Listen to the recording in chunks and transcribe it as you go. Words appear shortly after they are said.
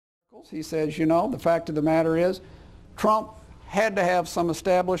He says, you know, the fact of the matter is Trump had to have some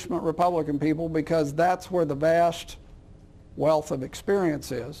establishment Republican people because that's where the vast wealth of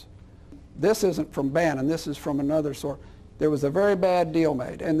experience is. This isn't from Bannon, this is from another source. There was a very bad deal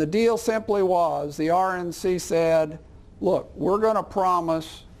made, and the deal simply was the RNC said, look, we're going to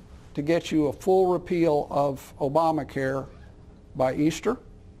promise to get you a full repeal of Obamacare by Easter.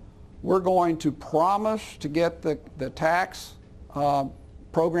 We're going to promise to get the tax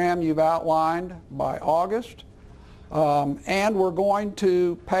program you've outlined by August. And we're going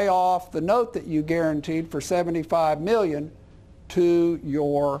to pay off the note that you guaranteed for $75 million to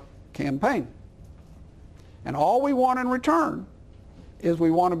your campaign. And all we want in return is we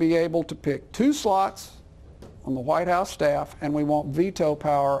want to be able to pick 2 slots on the White House staff, and we want veto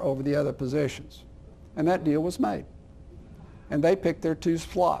power over the other positions. And that deal was made. And they picked their 2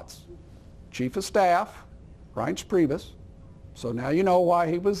 slots. Chief of Staff, Reince Priebus, so now you know why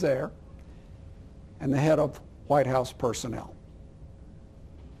he was there, and the head of White House personnel.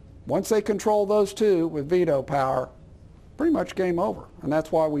 Once they control those 2 with veto power, pretty much game over. And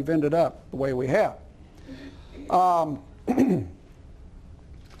that's why we've ended up the way we have.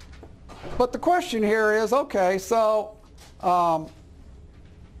 But the question here is, okay, so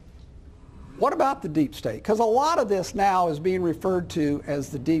what about the deep state? Because a lot of this now is being referred to as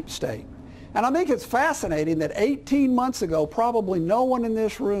the deep state. And I think it's fascinating that 18 months ago, probably no one in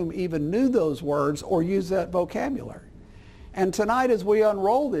this room even knew those words or used that vocabulary. And tonight, as we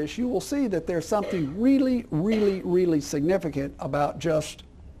unroll this, you will see that there's something really, really, really significant about just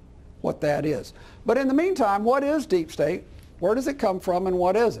what that is. But in the meantime, what is deep state? Where does it come from, and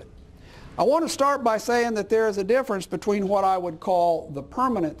what is it? I want to start by saying that there is a difference between what I would call the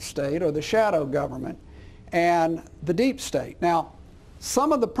permanent state, or the shadow government, and the deep state. Now,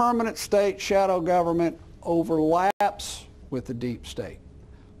 some of the permanent state shadow government overlaps with the deep state.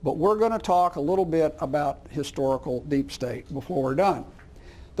 But we're going to talk a little bit about historical deep state before we're done.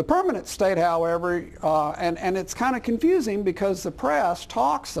 The permanent state, however, and it's kind of confusing because the press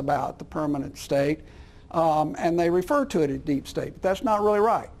talks about the permanent state and they refer to it as deep state, but that's not really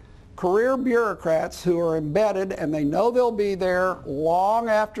right. Career bureaucrats who are embedded, and they know they'll be there long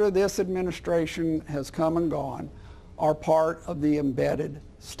after this administration has come and gone, are part of the embedded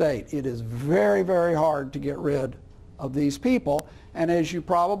state. It is very, very hard to get rid of these people. And as you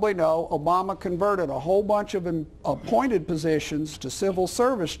probably know, Obama converted a whole bunch of appointed positions to civil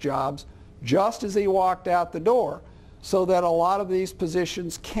service jobs just as he walked out the door, so that a lot of these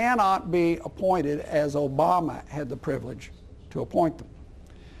positions cannot be appointed as Obama had the privilege to appoint them.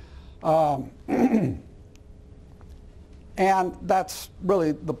 And that's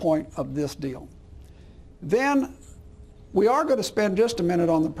really the point of this deal. Then we are going to spend just a minute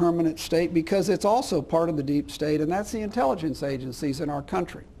on the permanent state because it's also part of the deep state, and that's the intelligence agencies in our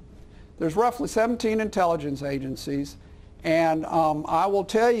country. There's roughly 17 intelligence agencies, and I will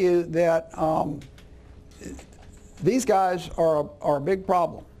tell you that these guys are a big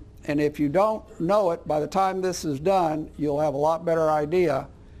problem. And if you don't know it, by the time this is done, you'll have a lot better idea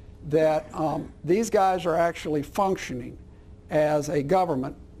that these guys are actually functioning as a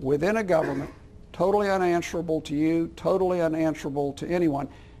government within a government, totally unanswerable to you, totally unanswerable to anyone.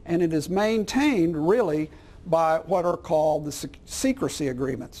 And it is maintained really by what are called the secrecy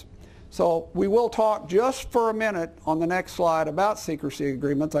agreements. So we will talk just for a minute on the next slide about secrecy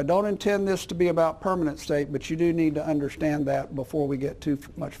agreements. I don't intend this to be about permanent state, but you do need to understand that before we get too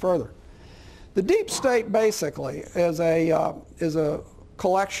much further. The deep state basically is a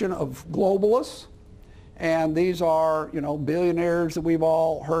collection of globalists. And these are, you know, billionaires that we've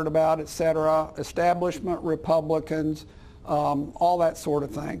all heard about, et cetera, establishment Republicans, all that sort of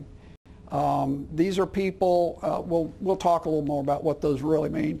thing. These are people, we'll talk a little more about what those really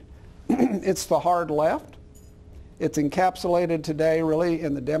mean. It's the hard left. It's encapsulated today really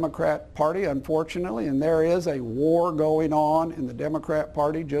in the Democrat Party, unfortunately, and there is a war going on in the Democrat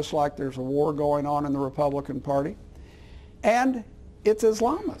Party, just like there's a war going on in the Republican Party. And it's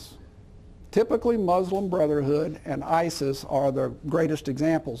Islamists. Typically Muslim Brotherhood and ISIS are the greatest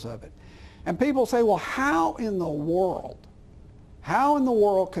examples of it. And people say, well, how in the world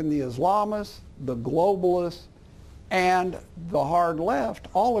can the Islamists, the globalists, and the hard left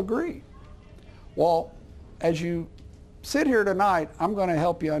all agree? Well, as you sit here tonight, I'm going to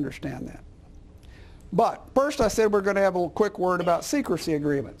help you understand that. But first I said we're going to have a quick word about secrecy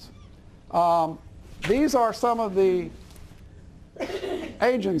agreements. These are some of the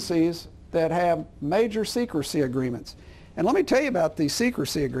agencies that have major secrecy agreements. And let me tell you about these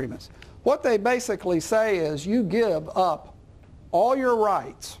secrecy agreements. What they basically say is you give up all your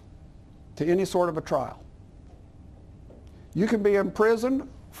rights to any sort of a trial. You can be imprisoned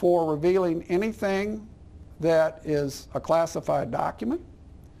for revealing anything that is a classified document,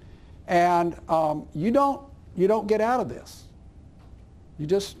 and you don't get out of this. You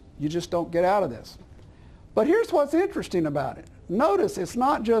just don't get out of this. But here's what's interesting about it. Notice it's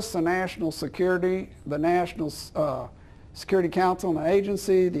not just the National Security, the National Security Council and the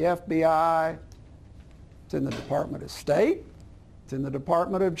agency, the FBI. It's in the Department of State. It's in the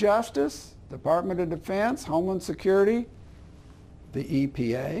Department of Justice, Department of Defense, Homeland Security, the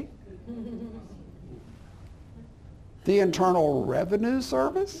EPA, the Internal Revenue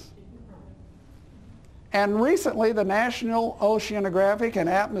Service, and recently the National Oceanographic and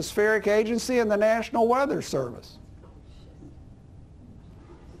Atmospheric Agency and the National Weather Service.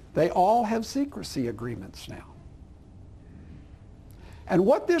 They all have secrecy agreements now. And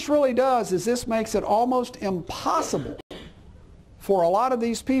what this really does is this makes it almost impossible for a lot of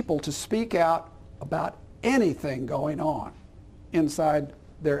these people to speak out about anything going on inside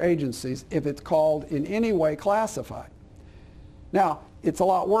their agencies if it's called in any way classified. Now, it's a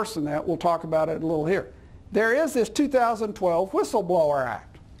lot worse than that. We'll talk about it a little here. There is this 2012 Whistleblower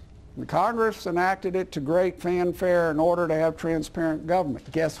Act. The Congress enacted it to great fanfare in order to have transparent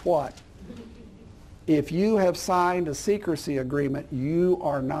government. Guess what? If you have signed a secrecy agreement, you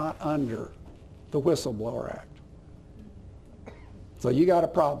are not under the Whistleblower Act. So you got a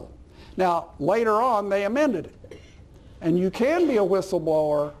problem. Now, later on, they amended it. And you can be a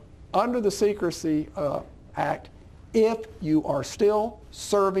whistleblower under the Secrecy Act if you are still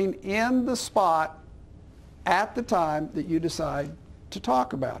serving in the spot at the time that you decide to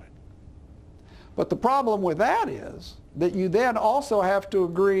talk about it. But the problem with that is that you then also have to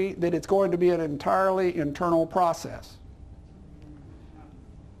agree that it's going to be an entirely internal process.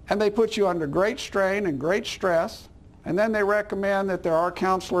 And they put you under great strain and great stress, and then they recommend that there are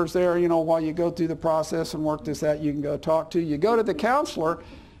counselors there, you know, while you go through the process and work this out, you can go talk to. You go to the counselor,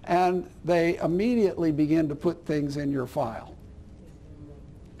 and they immediately begin to put things in your file.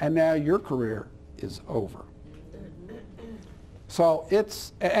 And now your career is over. So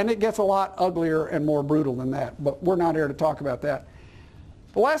it gets a lot uglier and more brutal than that, but we're not here to talk about that.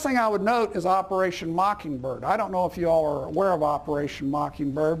 The last thing I would note is Operation Mockingbird. I don't know if you all are aware of Operation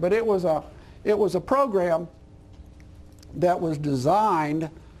Mockingbird, but it was a program that was designed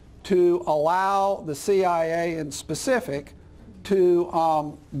to allow the CIA in specific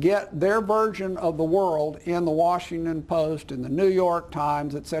to get their version of the world in the Washington Post, in the New York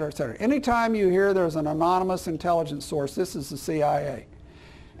Times, et cetera, et cetera. Anytime you hear there's an anonymous intelligence source, this is the CIA.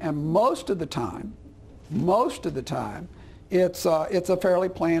 And most of the time, it's a fairly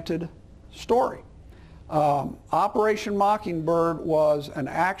planted story. Operation Mockingbird was an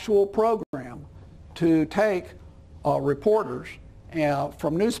actual program to take reporters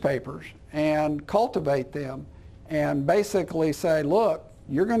from newspapers and cultivate them and basically say, look,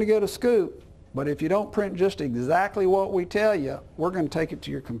 you're going to get a scoop, but if you don't print just exactly what we tell you, we're going to take it to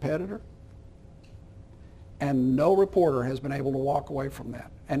your competitor. And no reporter has been able to walk away from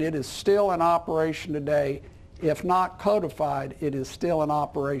that. And it is still in operation today. If not codified, it is still in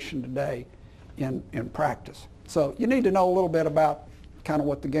operation today in practice. So you need to know a little bit about kind of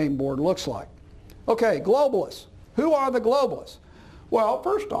what the game board looks like. Okay, globalists. Who are the globalists? Well,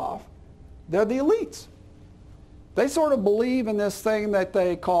 first off, they're the elites. They sort of believe in this thing that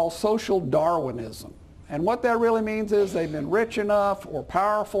they call social Darwinism. And what that really means is they've been rich enough or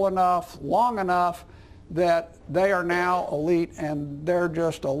powerful enough, long enough, that they are now elite and they're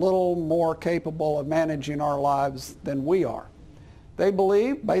just a little more capable of managing our lives than we are. They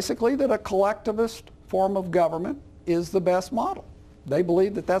believe basically that a collectivist form of government is the best model. They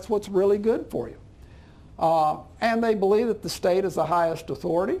believe that that's what's really good for you. And they believe that the state is the highest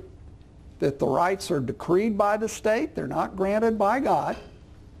authority, that the rights are decreed by the state, they're not granted by God.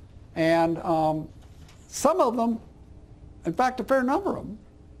 And some of them, in fact a fair number of them,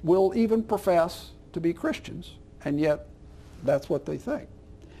 will even profess to be Christians, and yet that's what they think.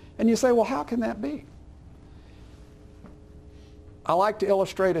 And you say, well, how can that be? I like to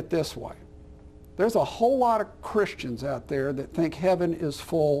illustrate it this way. There's a whole lot of Christians out there that think heaven is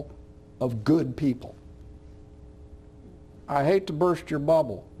full of good people. I hate to burst your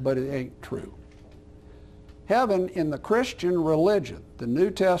bubble, but it ain't true. Heaven in the Christian religion, the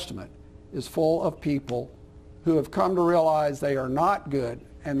New Testament, is full of people who have come to realize they are not good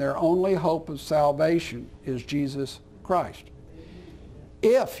and their only hope of salvation is Jesus Christ.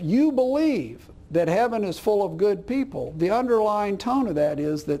 If you believe that heaven is full of good people, the underlying tone of that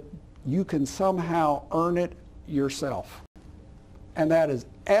is that you can somehow earn it yourself. And that is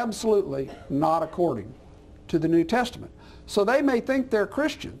absolutely not according to the New Testament. So they may think they're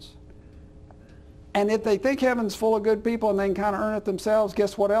Christians, And if they think heaven's full of good people and they can kind of earn it themselves,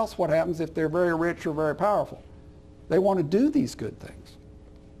 guess what else? What happens if they're very rich or very powerful? They want to do these good things.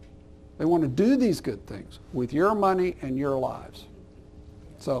 They want to do these good things with your money and your lives.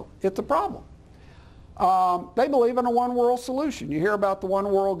 So it's a problem. They believe in a one-world solution. You hear about the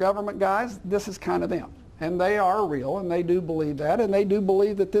one-world government guys. This is kind of them. And they are real, and they do believe that, and they do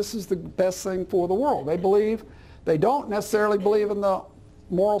believe that this is the best thing for the world. They don't necessarily believe in the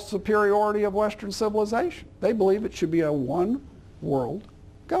moral superiority of Western civilization. They believe it should be a one-world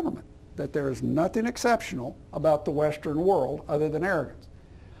government, that there is nothing exceptional about the Western world other than arrogance.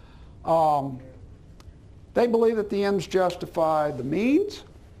 They believe that the ends justify the means,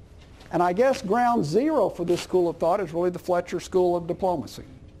 and I guess ground zero for this school of thought is really the Fletcher School of Diplomacy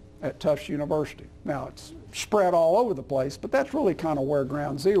at Tufts University. Now, it's spread all over the place, but that's really kind of where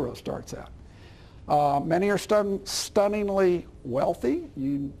ground zero starts out. Many are stunningly wealthy.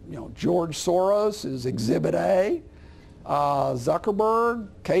 You know, George Soros is Exhibit A. Zuckerberg,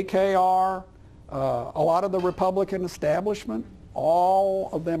 KKR, a lot of the Republican establishment, all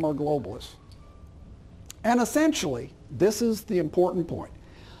of them are globalists. And essentially, this is the important point.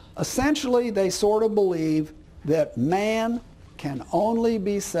 Essentially, they sort of believe that man can only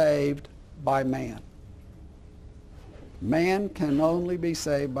be saved by man. Man can only be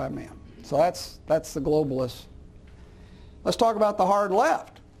saved by man. So that's the globalists. Let's talk about the hard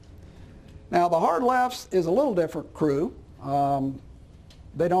left. Now, the hard left is a little different crew.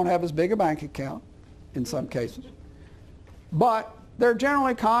 They don't have as big a bank account in some cases. But they're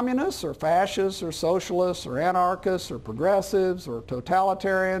generally communists or fascists or socialists or anarchists or progressives or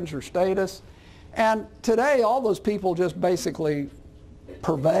totalitarians or statists. And today, all those people just basically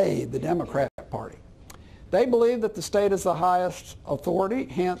pervade the Democrat Party. They believe that the state is the highest authority,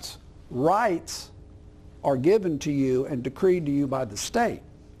 hence rights are given to you and decreed to you by the state,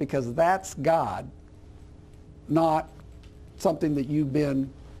 because that's God, not something that you've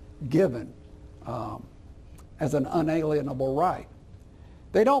been given as an unalienable right.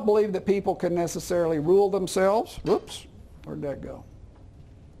 They don't believe that people can necessarily rule themselves. Whoops, where'd that go?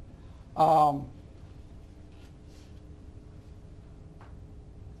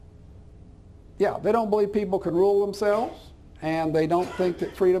 Yeah, they don't believe people can rule themselves, and they don't think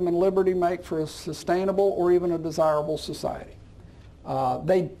that freedom and liberty make for a sustainable or even a desirable society.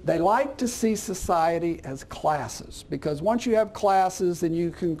 They like to see society as classes, because once you have classes, then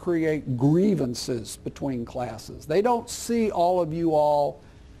you can create grievances between classes. They don't see all of you all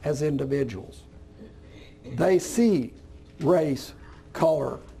as individuals. They see race,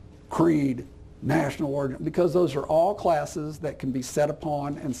 color, creed, national origin, because those are all classes that can be set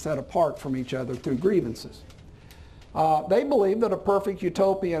upon and set apart from each other through grievances. They believe that a perfect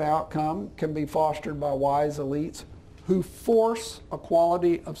utopian outcome can be fostered by wise elites who force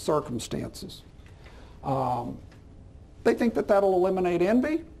equality of circumstances. They think that that'll eliminate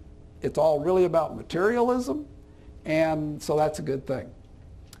envy. It's all really about materialism, and so that's a good thing.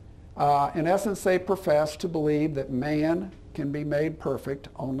 In essence, they profess to believe that man can be made perfect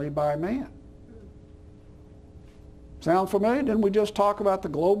only by man. Sound familiar? Didn't we just talk about the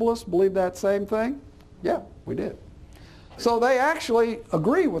globalists believe that same thing? Yeah, we did. So they actually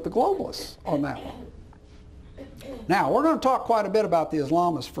agree with the globalists on that one. Now, we're going to talk quite a bit about the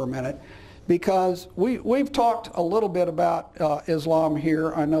Islamists for a minute, because we've talked a little bit about Islam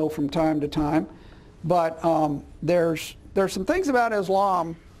here, I know, from time to time, but there's some things about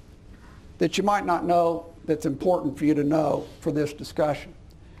Islam that you might not know that's important for you to know for this discussion.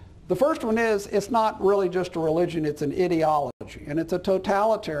 The first one is, it's not really just a religion, it's an ideology, and it's a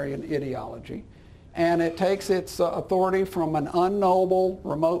totalitarian ideology, and it takes its authority from an unknowable,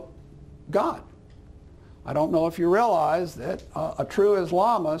 remote God. I don't know if you realize that a true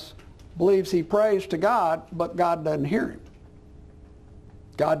Islamist believes he prays to God, but God doesn't hear him.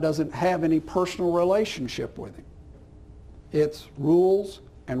 God doesn't have any personal relationship with him. It's rules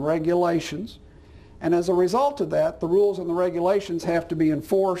and regulations. And as a result of that, the rules and the regulations have to be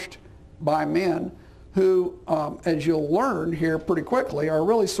enforced by men who, as you'll learn here pretty quickly, are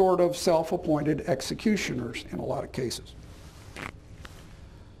really sort of self-appointed executioners in a lot of cases.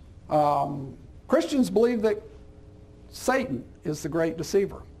 Christians believe that Satan is the great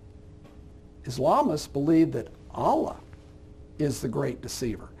deceiver. Islamists believe that Allah is the great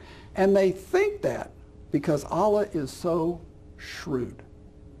deceiver. And they think that because Allah is so shrewd.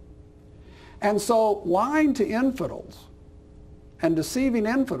 And so lying to infidels and deceiving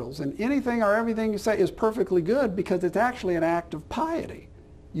infidels and anything or everything you say is perfectly good, because it's actually an act of piety.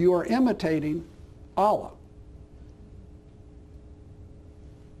 You are imitating Allah.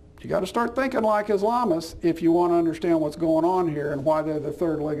 You got to start thinking like Islamists if you want to understand what's going on here and why they're the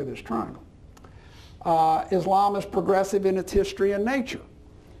third leg of this triangle. Islam is progressive in its history and nature.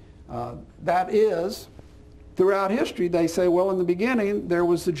 That is, throughout history, they say, well, in the beginning, there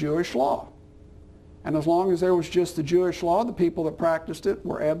was the Jewish law. And as long as there was just the Jewish law, the people that practiced it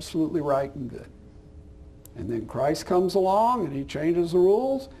were absolutely right and good. And then Christ comes along and he changes the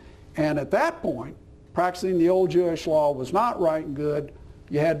rules. And at that point, practicing the old Jewish law was not right and good.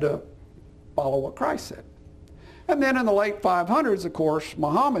 You had to follow what Christ said. And then in the late 500s, of course,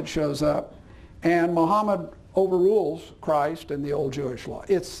 Muhammad shows up, and Muhammad overrules Christ and the old Jewish law.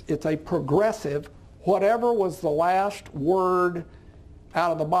 It's a progressive, whatever was the last word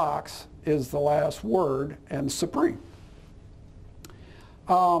out of the box is the last word and supreme.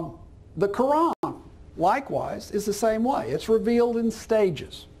 The Quran, likewise, is the same way. It's revealed in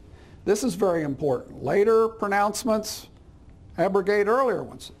stages. This is very important. Later pronouncements abrogate earlier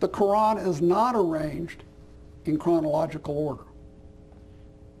ones. The Quran is not arranged in chronological order.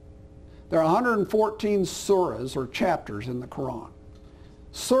 There are 114 surahs or chapters in the Quran.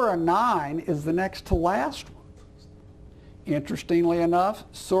 Surah 9 is the next to last one. Interestingly enough,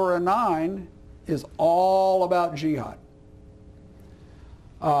 Surah 9 is all about jihad.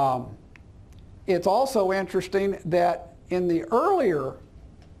 It's also interesting that in the earlier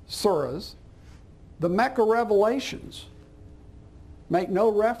surahs, the Mecca revelations make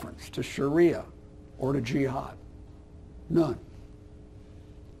no reference to Sharia or to jihad. None.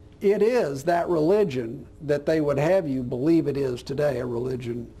 It is that religion that they would have you believe it is today, a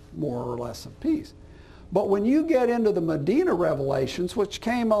religion more or less of peace. But when you get into the Medina revelations, which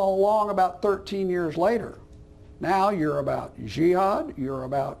came along about 13 years later, now you're about jihad, you're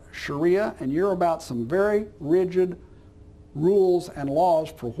about Sharia, and you're about some very rigid rules and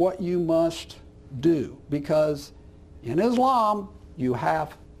laws for what you must do. Because in Islam, you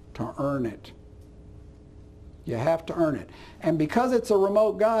have to earn it. You have to earn it. And because it's a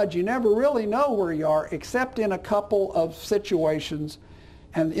remote God, you never really know where you are except in a couple of situations.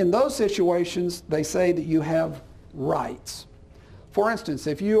 And in those situations, they say that you have rights. For instance,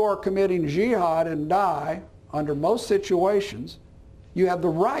 if you are committing jihad and die, under most situations, you have the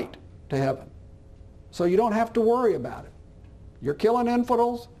right to heaven. So you don't have to worry about it. You're killing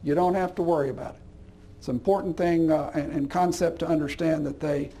infidels, you don't have to worry about it. It's an important thing and concept to understand that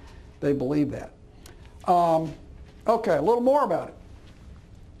they believe that. Okay, a little more about it.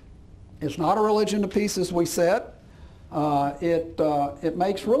 It's not a religion of peace, as we said. It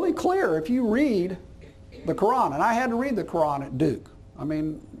makes really clear if you read the Quran, and I had to read the Quran at Duke. I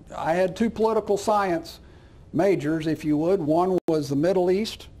mean, I had two political science majors, if you would. One was the Middle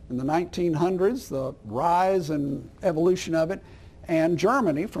East in the 1900s, the rise and evolution of it, and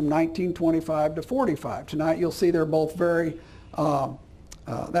Germany from 1925 to 45. Tonight you'll see they're both very,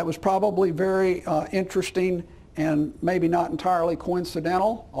 that was probably very interesting and maybe not entirely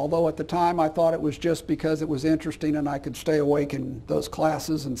coincidental, although at the time I thought it was just because it was interesting and I could stay awake in those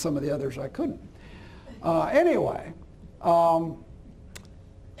classes and some of the others I couldn't. Anyway,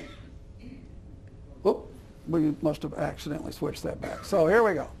 we must have accidentally switched that back. So here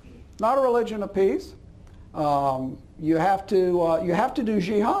we go. Not a religion of peace. You have to do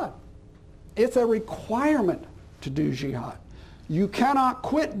jihad. It's a requirement to do jihad. You cannot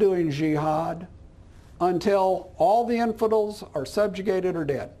quit doing jihad until all the infidels are subjugated or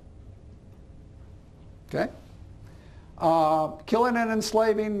dead. Okay? Killing and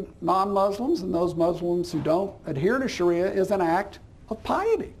enslaving non-Muslims and those Muslims who don't adhere to Sharia is an act of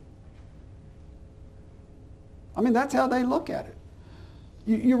piety. I mean, that's how they look at it.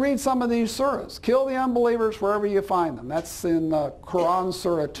 You read some of these surahs. Kill the unbelievers wherever you find them. That's in Quran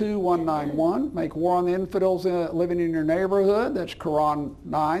Surah 2, 191. Make war on the infidels living in your neighborhood. That's Quran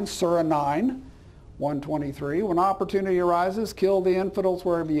 9, Surah 9, 123. When opportunity arises, kill the infidels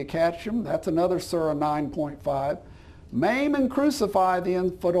wherever you catch them. That's another Surah 9.5. Maim and crucify the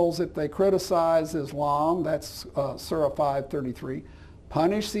infidels if they criticize Islam. That's Surah 5:33.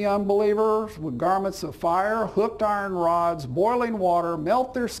 Punish the unbelievers with garments of fire, hooked iron rods, boiling water,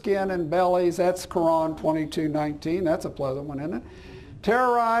 melt their skin and bellies. That's Quran 22:19. That's a pleasant one, isn't it?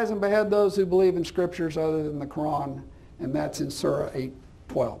 Terrorize and behead those who believe in scriptures other than the Quran, and that's in Surah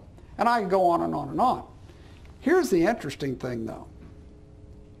 8:12. And I can go on and on and on. Here's the interesting thing, though.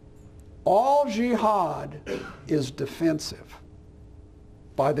 All jihad is defensive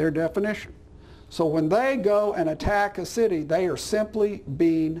by their definition. So when they go and attack a city, they are simply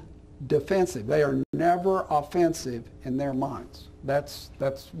being defensive. They are never offensive in their minds. That's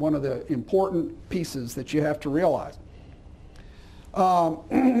one of the important pieces that you have to realize.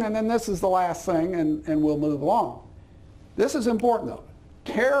 And then this is the last thing, and we'll move along. This is important, though.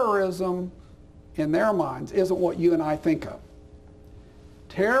 Terrorism, in their minds, isn't what you and I think of.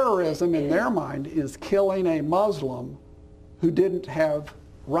 Terrorism in their mind is killing a Muslim who didn't have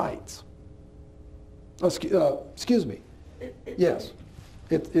rights. Excuse me. Yes.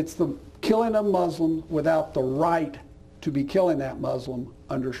 It's the killing of Muslims without the right to be killing that Muslim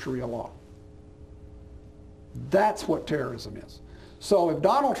under Sharia law. That's what terrorism is. So if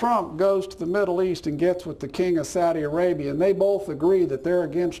Donald Trump goes to the Middle East and gets with the king of Saudi Arabia and they both agree that they're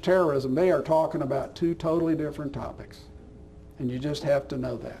against terrorism, they are talking about two totally different topics. And you just have to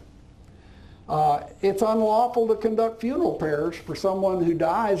know that. It's unlawful to conduct funeral prayers for someone who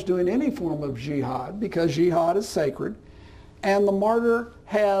dies doing any form of jihad because jihad is sacred and the martyr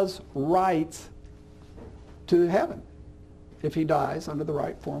has rights to heaven if he dies under the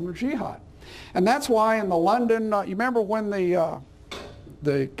right form of jihad. And that's why in the London, you remember when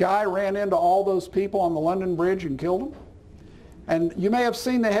the guy ran into all those people on the London Bridge and killed them? And you may have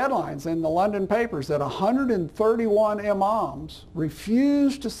seen the headlines in the London papers that 131 imams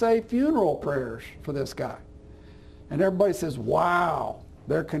refused to say funeral prayers for this guy. And everybody says, wow,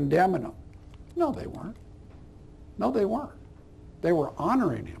 they're condemning him. No, they weren't. No, they weren't. They were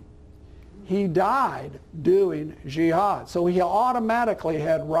honoring him. He died doing jihad, so he automatically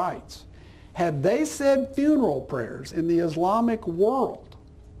had rights. Had they said funeral prayers in the Islamic world,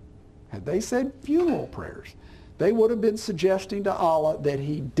 had they said funeral prayers, they would have been suggesting to Allah that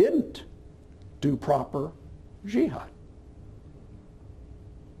he didn't do proper jihad.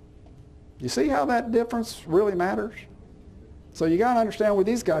 You see how that difference really matters? So you got to understand where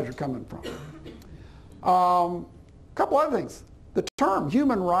these guys are coming from. A couple other things. The term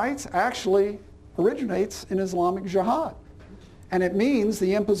human rights actually originates in Islamic jihad. And it means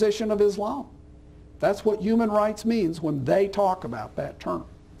the imposition of Islam. That's what human rights means when they talk about that term.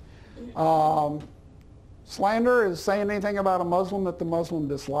 Slander is saying anything about a Muslim that the Muslim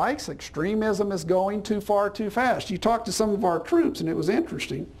dislikes. Extremism is going too far too fast. You talked to some of our troops and it was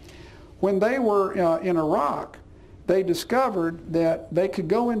interesting. When they were in Iraq, they discovered that they could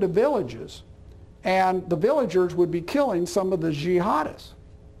go into villages and the villagers would be killing some of the jihadists.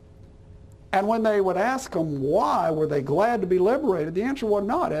 And when they would ask them why, were they glad to be liberated, the answer was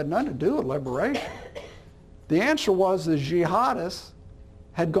no, it had nothing to do with liberation. The answer was the jihadists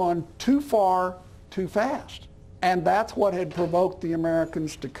had gone too far too fast. And that's what had provoked the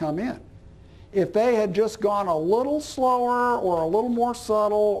Americans to come in. If they had just gone a little slower or a little more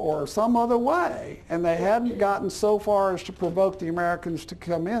subtle or some other way, and they hadn't gotten so far as to provoke the Americans to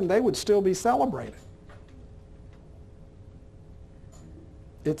come in, they would still be celebrated.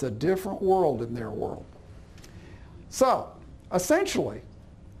 It's a different world in their world. So, essentially,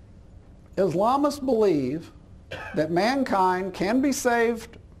 Islamists believe that mankind can be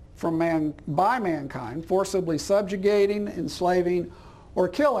saved by mankind, forcibly subjugating, enslaving, or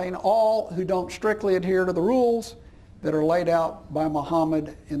killing all who don't strictly adhere to the rules that are laid out by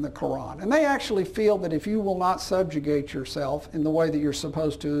Muhammad in the Quran. And they actually feel that if you will not subjugate yourself in the way that you're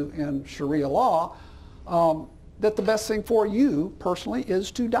supposed to in Sharia law, that the best thing for you personally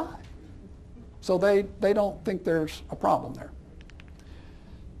is to die. So they don't think there's a problem there.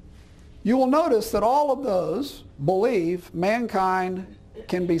 You will notice that all of those believe mankind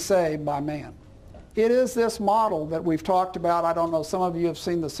can be saved by man. It is this model that we've talked about. I don't know, some of you have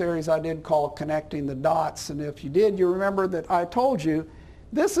seen the series I did called Connecting the Dots, and if you did, you remember that I told you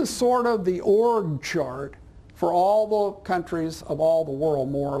this is sort of the org chart for all the countries of all the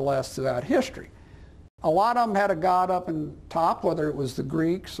world, more or less, throughout history. A lot of them had a god up in top, whether it was the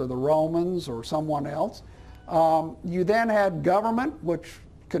Greeks or the Romans or someone else. You then had government, which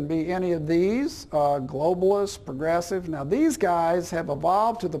can be any of these, globalist, progressive. Now these guys have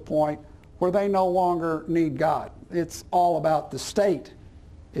evolved to the point where they no longer need God. It's all about the state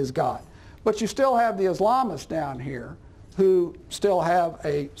is God. But you still have the Islamists down here who still have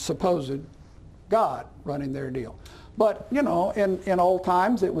a supposed God running their deal. But, you know, in old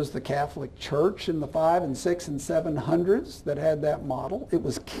times it was the Catholic Church in the 500s and 600s and 700s that had that model. It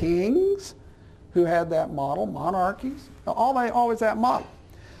was kings who had that model, monarchies, always that model.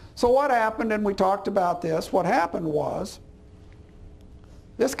 So what happened, and we talked about this, what happened was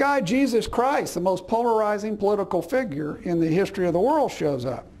this guy, Jesus Christ, the most polarizing political figure in the history of the world, shows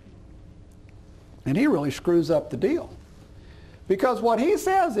up. And he really screws up the deal. Because what he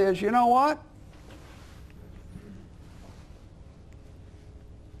says is, you know what?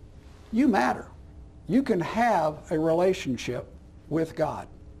 You matter. You can have a relationship with God.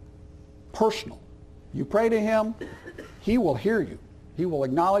 Personal. You pray to him, he will hear you. He will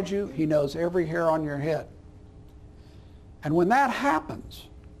acknowledge you. He knows every hair on your head. And when that happens,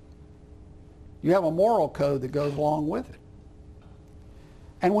 you have a moral code that goes along with it.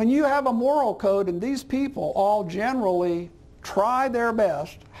 And when you have a moral code, and these people all generally try their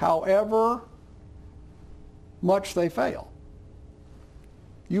best, however much they fail,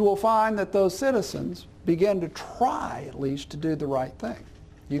 you will find that those citizens begin to try at least to do the right thing.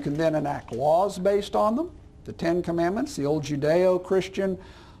 You can then enact laws based on them, the Ten Commandments, the old Judeo-Christian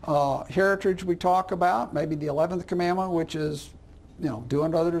heritage we talk about, maybe the 11th commandment, which is, do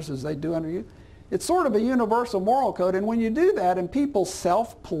unto others as they do unto you. It's sort of a universal moral code, and when you do that and people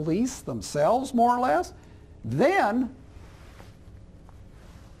self-police themselves more or less, then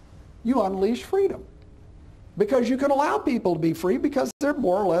you unleash freedom. Because you can allow people to be free because they're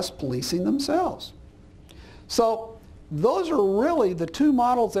more or less policing themselves. So those are really the two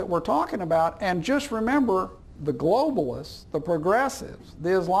models that we're talking about, and just remember, the globalists, the progressives, the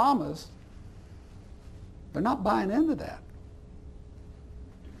Islamists, they're not buying into that.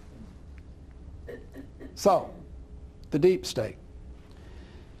 So, the deep state.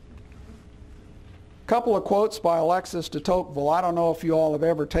 A couple of quotes by Alexis de Tocqueville. I don't know if you all have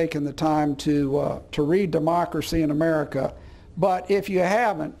ever taken the time to read Democracy in America, but if you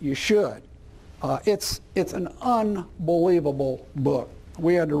haven't, you should. It's an unbelievable book.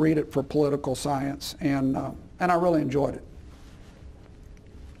 We had to read it for political science, and I really enjoyed it.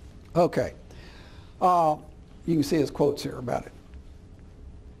 Okay. You can see his quotes here about it.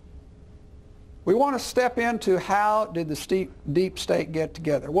 We want to step into how did the deep state get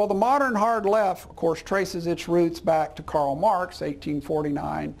together. Well, the modern hard left, of course, traces its roots back to Karl Marx,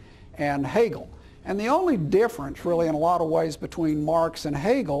 1849, and Hegel. And the only difference, really, in a lot of ways between Marx and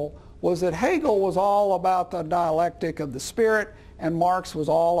Hegel was that Hegel was all about the dialectic of the spirit, and Marx was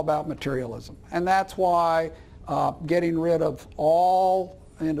all about materialism. And that's why getting rid of all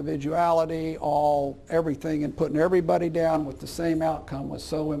individuality, everything, and putting everybody down with the same outcome was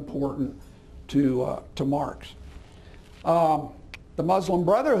so important to Marx. The Muslim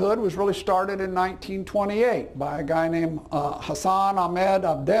Brotherhood was really started in 1928 by a guy named Hassan Ahmed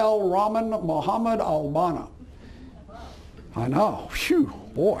Abdel Rahman Muhammad al-Banna. I know, phew,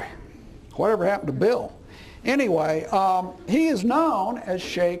 boy, whatever happened to Bill? Anyway, he is known as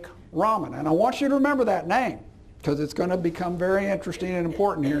Sheikh Rahman, and I want you to remember that name because it's going to become very interesting and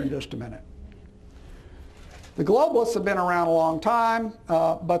important here in just a minute. The globalists have been around a long time,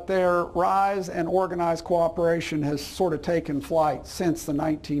 but their rise and organized cooperation has sort of taken flight since the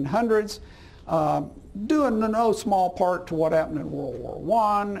 1900s, due in no small part to what happened in World War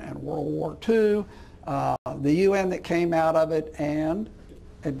I and World War II, the UN that came out of it, and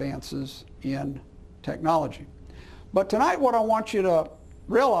advances in technology. But tonight what I want you to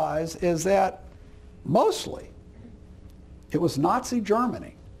realize is that mostly it was Nazi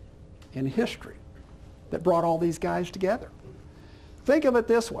Germany in history that brought all these guys together. Think of it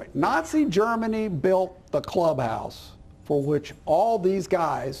this way. Nazi Germany built the clubhouse for which all these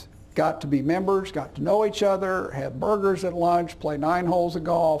guys got to be members, got to know each other, have burgers at lunch, play 9 holes of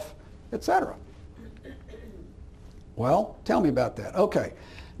golf, etc. Well, tell me about that. Okay,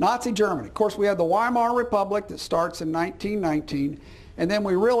 Nazi Germany. Of course, we had the Weimar Republic that starts in 1919, and then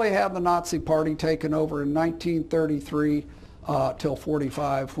we really have the Nazi Party taken over in 1933 till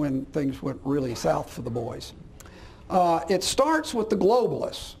 45 when things went really south for the boys. It starts with the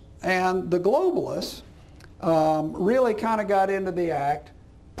globalists, and the globalists really kind of got into the act.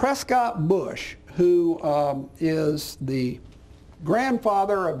 Prescott Bush, who is the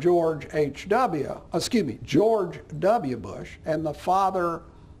grandfather of George W. Bush, and the father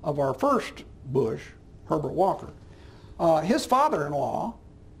of our first Bush, Herbert Walker. His father-in-law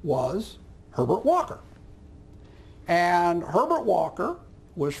was Herbert Walker. And Herbert Walker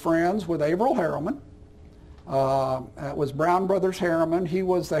was friends with Averell Harriman. That was Brown Brothers Harriman. He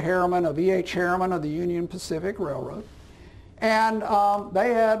was the Harriman of E.H. Harriman of the Union Pacific Railroad. And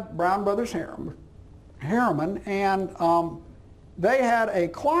they had Brown Brothers Harriman, and they had a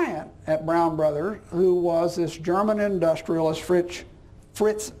client at Brown Brothers who was this German industrialist Fritz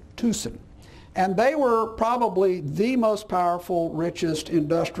Thyssen. And they were probably the most powerful, richest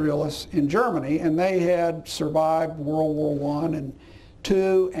industrialists in Germany, and they had survived World War I and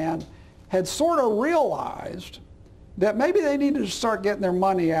II and had sort of realized that maybe they needed to start getting their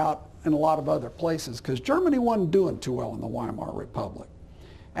money out in a lot of other places because Germany wasn't doing too well in the Weimar Republic.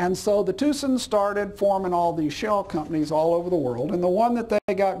 And so the Thyssens started forming all these shell companies all over the world, and the one that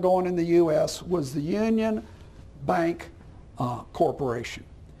they got going in the U.S. was the Union Bank Corporation.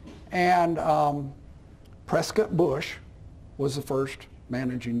 And Prescott Bush was the first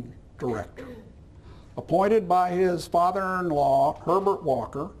managing director, appointed by his father-in-law, Herbert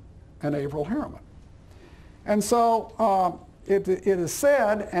Walker, and Averell Harriman. And so it is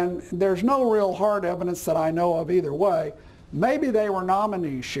said, and there's no real hard evidence that I know of either way, Maybe they were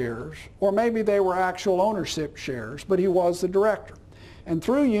nominee shares, or maybe they were actual ownership shares, but he was the director. And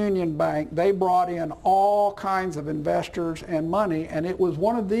through Union Bank, they brought in all kinds of investors and money, and it was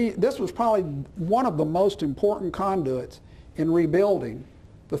this was probably one of the most important conduits in rebuilding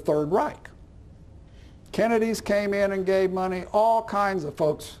the Third Reich. Kennedys came in and gave money. All kinds of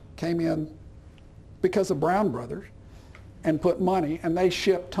folks came in because of Brown Brothers and put money, and they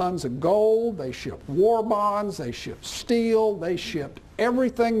shipped tons of gold, they shipped war bonds, they shipped steel, they shipped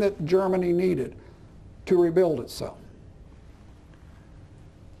everything that Germany needed to rebuild itself.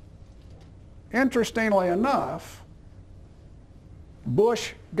 Interestingly enough,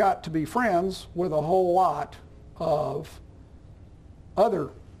 Bush got to be friends with a whole lot of other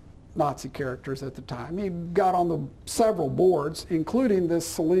Nazi characters at the time. He got on the several boards, including this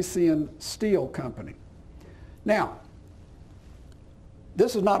Silesian Steel Company. Now,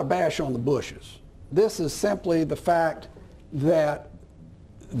 this is not a bash on the Bushes. This is simply the fact that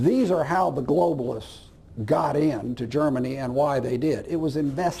these are how the globalists got into Germany and why they did. It was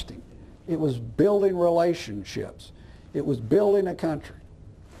investing. It was building relationships. It was building a country.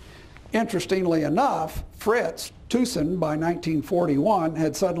 Interestingly enough, Fritz Thyssen, by 1941,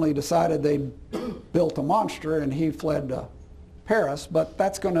 had suddenly decided they'd built a monster, and he fled to Paris, but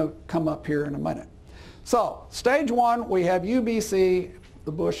that's going to come up here in a minute. So, stage one, we have UBC,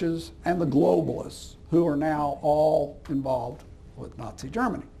 the Bushes, and the globalists, who are now all involved with Nazi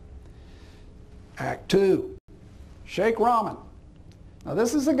Germany. Act two, Sheikh Rahman. Now,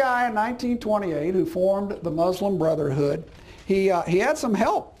 this is a guy in 1928 who formed the Muslim Brotherhood. He had some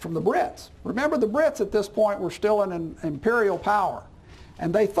help from the Brits. Remember, the Brits at this point were still an imperial power,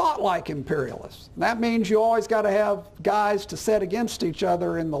 and they thought like imperialists. And that means you always got to have guys to set against each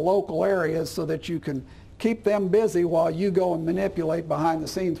other in the local areas so that you can keep them busy while you go and manipulate behind the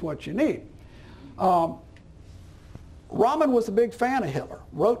scenes what you need. Rahman was a big fan of Hitler,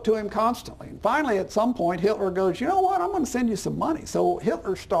 wrote to him constantly. And finally, at some point, Hitler goes, you know what, I'm going to send you some money. So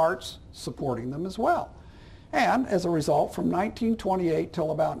Hitler starts supporting them as well. And as a result, from 1928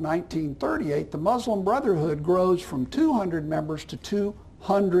 till about 1938, the Muslim Brotherhood grows from 200 members to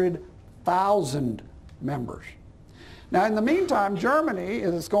 200,000 members. Now, in the meantime, Germany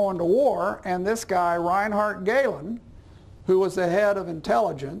is going to war, and this guy, Reinhard Gehlen, who was the head of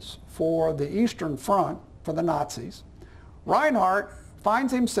intelligence for the Eastern Front for the Nazis, Reinhard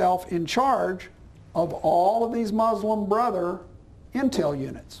finds himself in charge of all of these Muslim Brother intel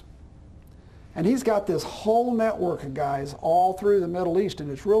units. And he's got this whole network of guys all through the Middle East, and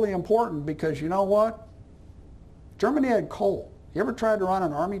it's really important because you know what? Germany had coal. You ever tried to run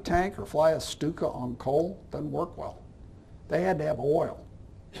an army tank or fly a Stuka on coal? Doesn't work well. They had to have oil.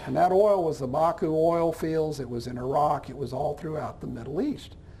 And that oil was the Baku oil fields, it was in Iraq, it was all throughout the Middle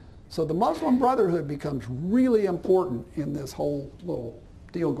East. So the Muslim Brotherhood becomes really important in this whole little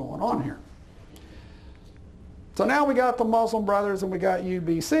deal going on here. So now we got the Muslim Brothers and we got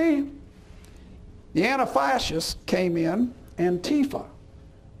UBC. The anti-fascists came in, Antifa.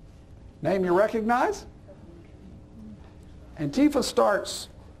 Name you recognize? Antifa starts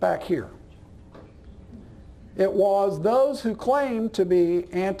back here. It was those who claimed to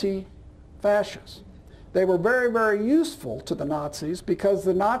be anti-fascists. They were very, very useful to the Nazis because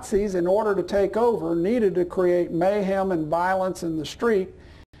the Nazis, in order to take over, needed to create mayhem and violence in the street.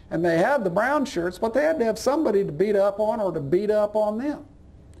 And they had the brown shirts, but they had to have somebody to beat up on or to beat up on them.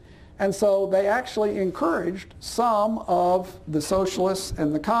 And so they actually encouraged some of the socialists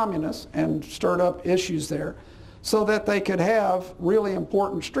and the communists and stirred up issues there so that they could have really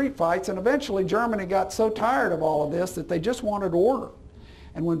important street fights. And eventually Germany got so tired of all of this that they just wanted order.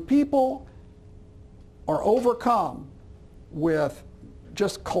 And when people are overcome with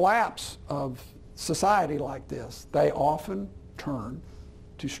just collapse of society like this, they often turn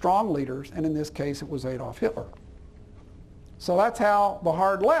to strong leaders, and in this case it was Adolf Hitler. So that's how the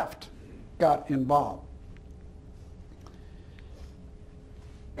hard left got involved.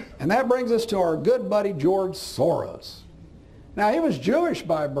 And that brings us to our good buddy George Soros. Now, he was Jewish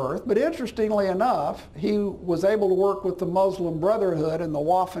by birth, but interestingly enough, he was able to work with the Muslim Brotherhood and the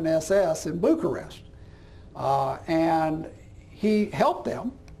Waffen-SS in Bucharest. And he helped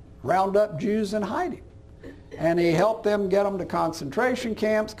them round up Jews in hiding. And he helped them get them to concentration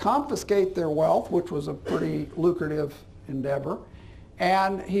camps, confiscate their wealth, which was a pretty lucrative endeavor.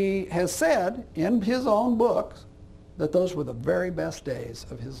 And he has said in his own books that those were the very best days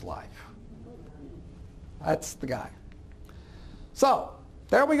of his life. That's the guy. So,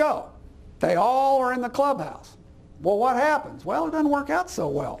 there we go. They all are in the clubhouse. Well, what happens? Well, it doesn't work out so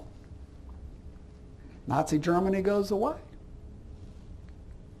well. Nazi Germany goes away.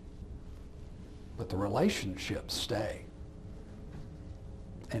 But the relationships stay.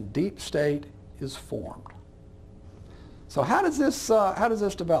 and deep state is formed. So how does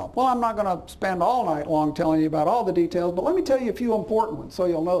this develop? Well, I'm not going to spend all night long telling you about all the details, but let me tell you a few important ones so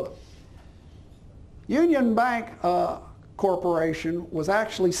you'll know them. Union Bank Corporation was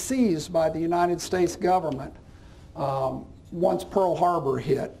actually seized by the United States government once Pearl Harbor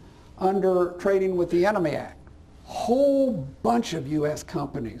hit under Trading with the Enemy Act. Whole bunch of U.S.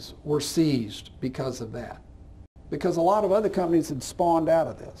 companies were seized because of that, because a lot of other companies had spawned out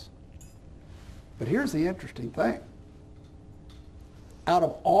of this. But here's the interesting thing. Out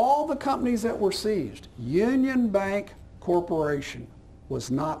of all the companies that were seized, Union Bank Corporation was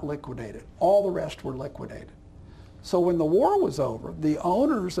not liquidated. All the rest were liquidated. So when the war was over, the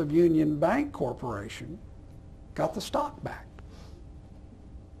owners of Union Bank Corporation got the stock back.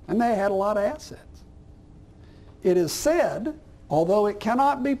 And they had a lot of assets. It is said, although it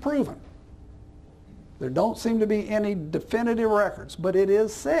cannot be proven, there don't seem to be any definitive records, but it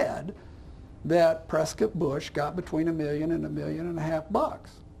is said that Prescott Bush got between $1 million and $1.5 million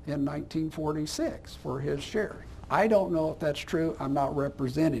in 1946 for his share. I don't know if that's true. I'm not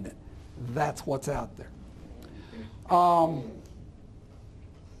representing it. That's what's out there.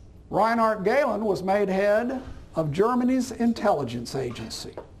 Reinhard Gehlen was made head of Germany's intelligence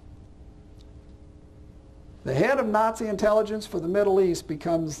agency. The head of Nazi intelligence for the Middle East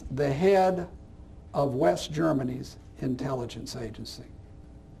becomes the head of West Germany's intelligence agency.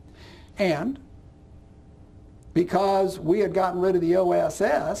 And because we had gotten rid of the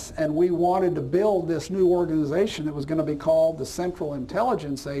OSS and we wanted to build this new organization that was going to be called the Central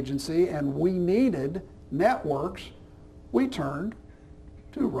Intelligence Agency, and we needed networks, we turned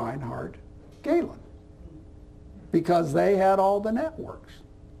to Reinhard Gehlen because they had all the networks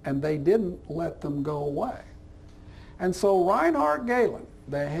and they didn't let them go away. And so Reinhard Gehlen,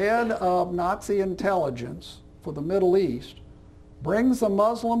 the head of Nazi intelligence for the Middle East, brings the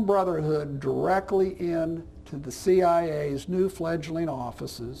Muslim Brotherhood directly in to the CIA's new fledgling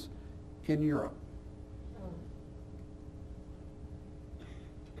offices in Europe.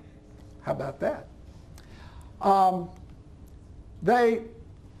 How about that? They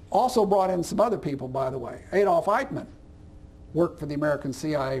also brought in some other people, by the way. Adolf Eichmann worked for the American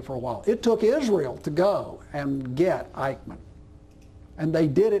CIA for a while. It took Israel to go and get Eichmann. And they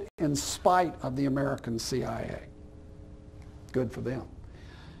did it in spite of the American CIA. Good for them.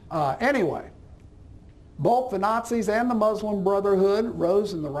 Anyway, both the Nazis and the Muslim Brotherhood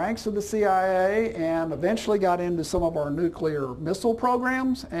rose in the ranks of the CIA and eventually got into some of our nuclear missile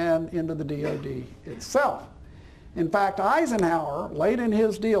programs and into the DoD itself. In fact, Eisenhower, late in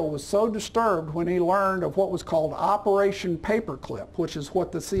his deal, was so disturbed when he learned of what was called Operation Paperclip, which is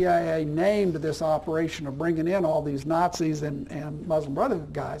what the CIA named this operation of bringing in all these Nazis and Muslim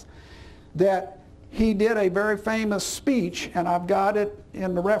Brotherhood guys, that he did a very famous speech, and I've got it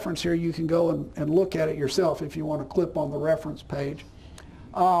in the reference here. You can go and look at it yourself if you want to clip on the reference page.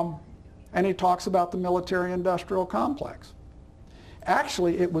 And he talks about the military-industrial complex.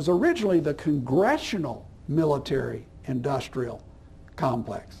 Actually, it was originally the Congressional Military-Industrial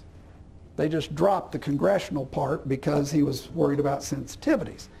Complex. They just dropped the congressional part because he was worried about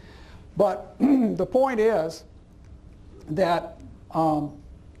sensitivities. But the point is that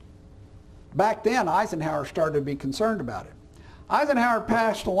back then, Eisenhower started to be concerned about it. Eisenhower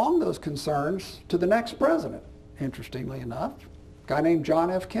passed along those concerns to the next president, interestingly enough, a guy named John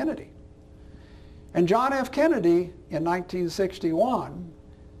F. Kennedy. And John F. Kennedy, in 1961,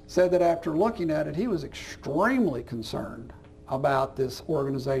 said that after looking at it, he was extremely concerned about this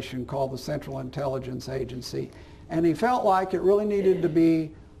organization called the Central Intelligence Agency, and he felt like it really needed to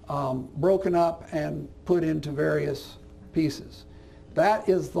be broken up and put into various pieces. That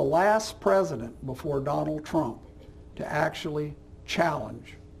is the last president before Donald Trump to actually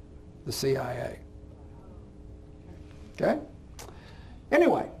challenge the CIA. Okay?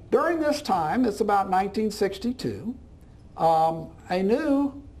 Anyway, during this time, it's about 1962, a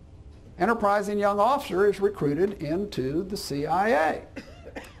new enterprising young officer is recruited into the CIA.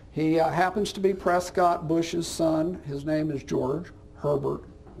 He happens to be Prescott Bush's son. His name is George Herbert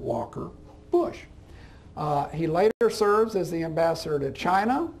Walker Bush. He later serves as the ambassador to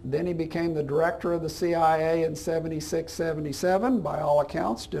China. Then he became the director of the CIA in 76, 77. By all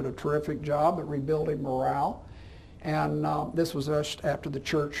accounts, did a terrific job at rebuilding morale. And this was just after the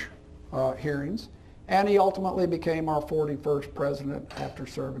Church hearings. And he ultimately became our 41st president after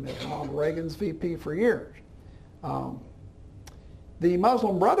serving as Ronald Reagan's VP for years. The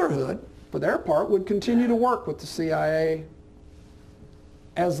Muslim Brotherhood, for their part, would continue to work with the CIA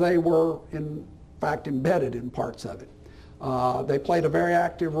as they were, in fact, embedded in parts of it. They played a very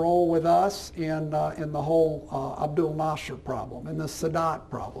active role with us in the whole Abdul Nasser problem and the Sadat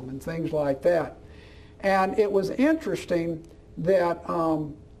problem and things like that. And it was interesting that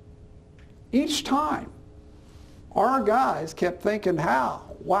each time our guys kept thinking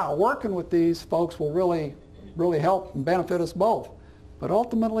wow, working with these folks will really help and benefit us both. But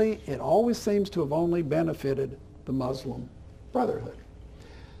ultimately, it always seems to have only benefited the Muslim Brotherhood.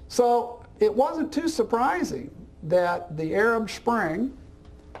 So it wasn't too surprising that the Arab Spring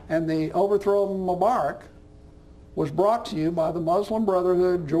and the overthrow of Mubarak was brought to you by the Muslim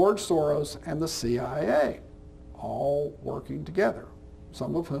Brotherhood, George Soros, and the CIA, all working together,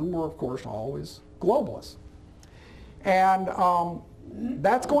 some of whom were, of course, always globalists. And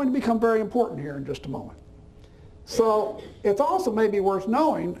that's going to become very important here in just a moment. So it's also maybe worth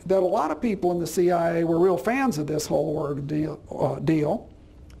knowing that a lot of people in the CIA were real fans of this whole deal.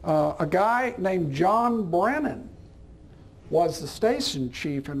 A guy named John Brennan was the station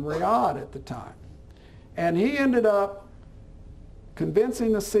chief in Riyadh at the time. And he ended up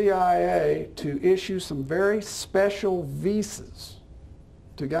convincing the CIA to issue some very special visas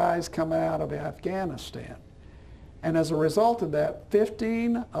to guys coming out of Afghanistan. And as a result of that,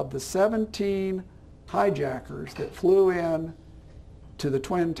 15 of the 17 hijackers that flew in to the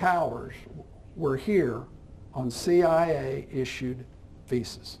Twin Towers were here on CIA-issued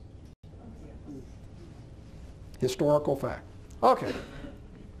visas. Historical fact. Okay.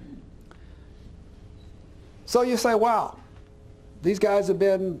 So you say, wow, these guys have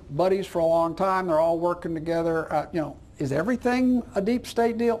been buddies for a long time. They're all working together. Is everything a deep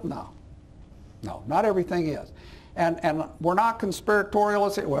state deal? No. No, not everything is. And we're not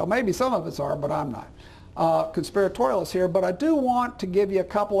conspiratorialists. Well, maybe some of us are, but I'm not. Conspiratorialists here, but I do want to give you a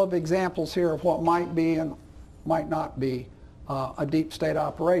couple of examples here of what might be and might not be a deep state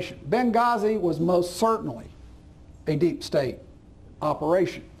operation. Benghazi was most certainly a deep state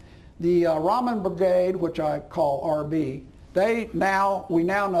operation. The Rahman Brigade, which I call RB, we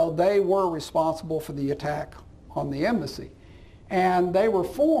now know they were responsible for the attack on the embassy. And they were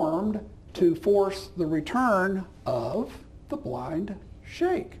formed to force the return of the blind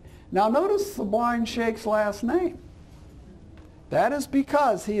sheikh. Now notice the blind sheikh's last name. That is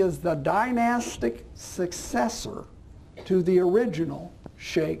because he is the dynastic successor to the original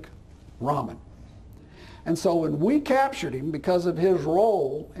Sheikh Rahman. And so when we captured him because of his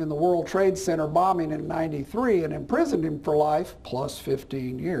role in the World Trade Center bombing in '93 and imprisoned him for life, plus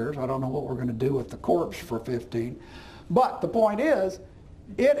 15 years, I don't know what we're going to do with the corpse for 15, but the point is,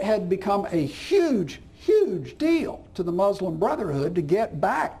 it had become a huge, huge deal to the Muslim Brotherhood to get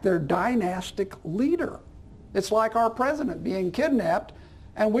back their dynastic leader. It's like our president being kidnapped,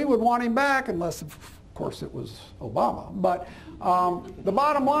 and we would want him back unless, of course, it was Obama. But the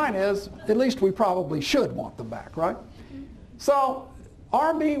bottom line is, at least we probably should want them back, right? So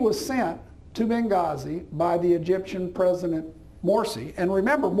RB was sent to Benghazi by the Egyptian President Morsi. And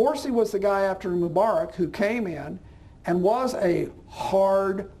remember, Morsi was the guy after Mubarak who came in and was a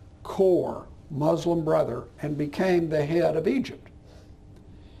hardcore Muslim brother and became the head of Egypt.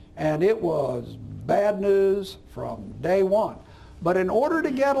 And it was bad news from day one. But in order to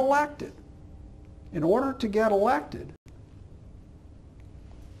get elected,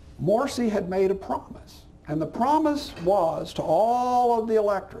 Morsi had made a promise. And the promise was to all of the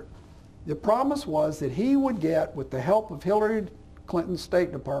electorate. The promise was that he would get, with the help of Hillary Clinton's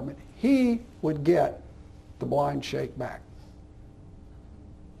State Department, he would get the blind sheikh back.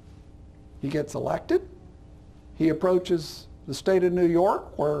 He gets elected. He approaches the state of New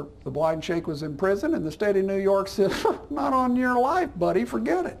York, where the blind sheikh was in prison, and the state of New York says, not on your life, buddy,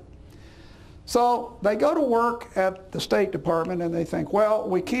 forget it. So they go to work at the State Department and they think, well,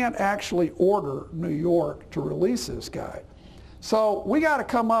 we can't actually order New York to release this guy. So we got to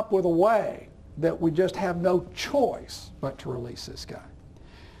come up with a way that we just have no choice but to release this guy.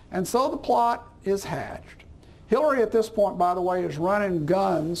 And so the plot is hatched. Hillary at this point, by the way, is running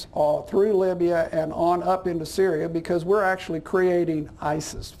guns all through Libya and on up into Syria because we're actually creating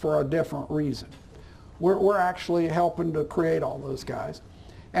ISIS for a different reason. We're actually helping to create all those guys.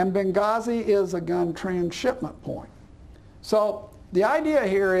 And Benghazi is a gun transshipment point. So the idea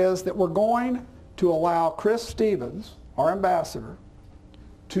here is that we're going to allow Chris Stevens, our ambassador,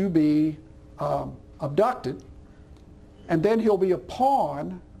 to be abducted, and then he'll be a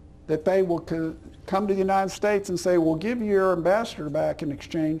pawn that they will come to the United States and say, we'll give you your ambassador back in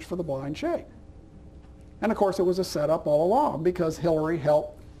exchange for the blind sheikh. And of course it was a setup all along because Hillary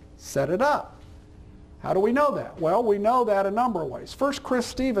helped set it up. How do we know that? Well, we know that a number of ways. First, Chris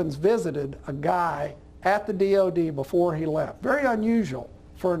Stevens visited a guy at the DOD before he left. Very unusual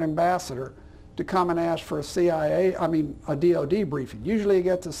for an ambassador to come and ask for a DOD briefing. Usually he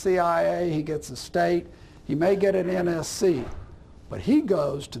gets a CIA, he gets a state, he may get an NSC, but he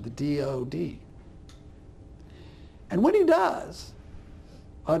goes to the DOD. And when he does,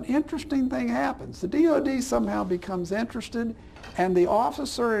 an interesting thing happens. The DOD somehow becomes interested, and the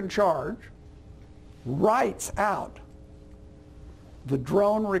officer in charge writes out the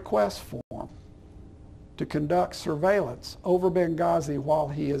drone request form to conduct surveillance over Benghazi while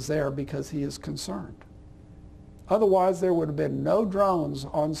he is there because he is concerned. Otherwise, there would have been no drones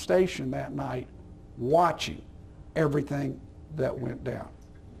on station that night watching everything that went down.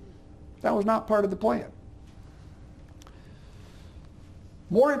 That was not part of the plan.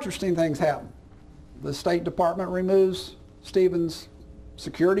 More interesting things happen. The State Department removes Stevens'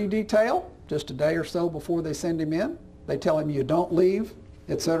 security detail just a day or so before they send him in. They tell him you don't leave,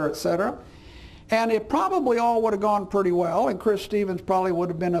 et cetera, et cetera. And it probably all would have gone pretty well, and Chris Stevens probably would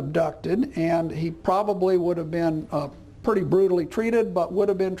have been abducted, and he probably would have been pretty brutally treated, but would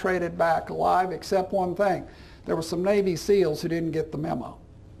have been traded back alive, except one thing. There were some Navy SEALs who didn't get the memo.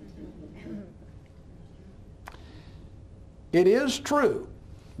 It is true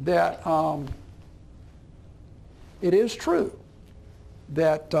that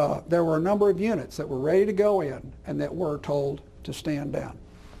there were a number of units that were ready to go in and that were told to stand down.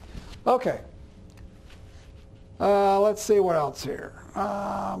 Okay. Let's see what else here.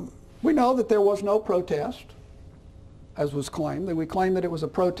 We know that there was no protest, as was claimed. That we claimed that it was a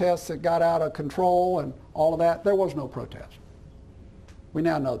protest that got out of control and all of that. There was no protest. We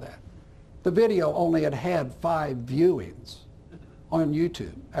now know that. The video only had 5 viewings on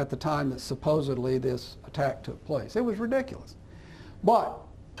YouTube at the time that supposedly this attack took place. It was ridiculous. But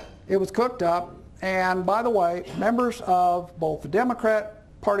it was cooked up, and by the way, members of both the Democrat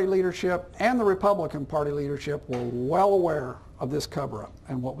Party leadership and the Republican Party leadership were well aware of this cover-up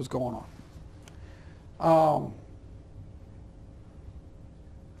and what was going on.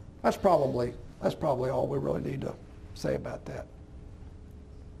 That's probably all we really need to say about that.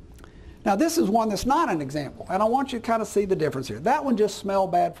 Now this is one that's not an example, and I want you to kind of see the difference here. That one just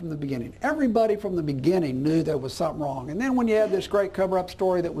smelled bad from the beginning. Everybody from the beginning knew there was something wrong. And then when you had this great cover-up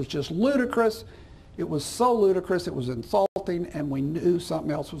story that was just ludicrous, it was so ludicrous, it was insulting, and we knew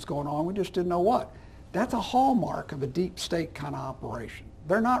something else was going on. We just didn't know what. That's a hallmark of a deep state kind of operation.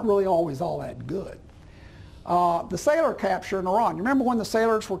 They're not really always all that good. The sailor capture in Iran. You remember when the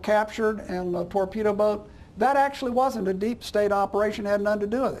sailors were captured in the torpedo boat? That actually wasn't a deep state operation, had nothing to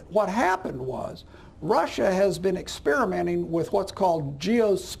do with it. What happened was Russia has been experimenting with what's called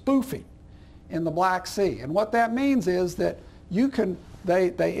geospoofing in the Black Sea. And what that means is that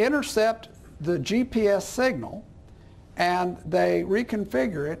they intercept the GPS signal and they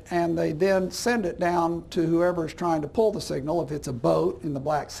reconfigure it, and they then send it down to whoever is trying to pull the signal. If it's a boat in the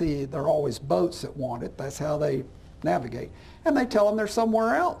Black Sea, there are always boats that want it. That's how they navigate. And they tell them they're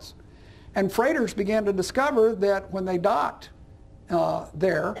somewhere else. And freighters began to discover that when they docked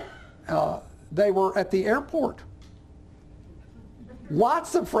there, they were at the airport.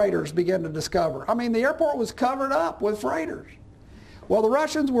 Lots of freighters began to discover. I mean, the airport was covered up with freighters. Well, the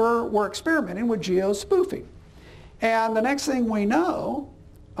Russians were experimenting with geospoofing. And the next thing we know,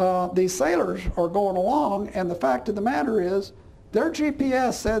 these sailors are going along, and the fact of the matter is their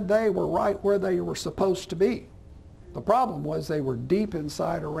GPS said they were right where they were supposed to be. The problem was they were deep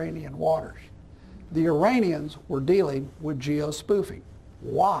inside Iranian waters. The Iranians were dealing with geospoofing.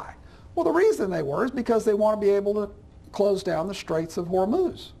 Why? Well, the reason they were is because they want to be able to close down the Straits of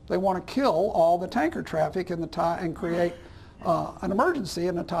Hormuz. They want to kill all the tanker traffic in the time and create an emergency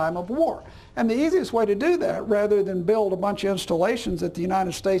in a time of war. And the easiest way to do that, rather than build a bunch of installations that the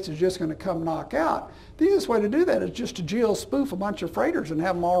United States is just going to come knock out, the easiest way to do that is just to geospoof a bunch of freighters and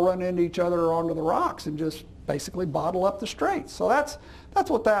have them all run into each other or onto the rocks and just basically bottle up the straits. So that's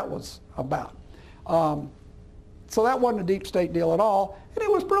what that was about. So that wasn't a deep state deal at all, and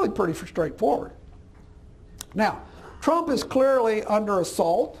it was really pretty straightforward. Now, Trump is clearly under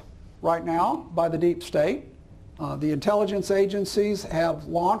assault right now by the deep state. The intelligence agencies have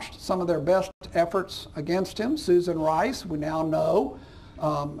launched some of their best efforts against him. Susan Rice, we now know,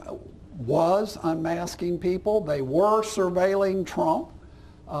 was unmasking people. They were surveilling Trump.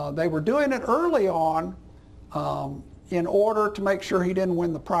 They were doing it early on in order to make sure he didn't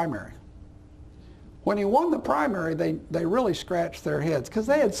win the primary. When he won the primary, they really scratched their heads because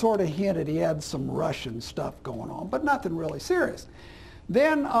they had sort of hinted he had some Russian stuff going on, but nothing really serious.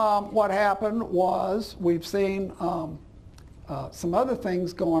 Then what happened was we've seen some other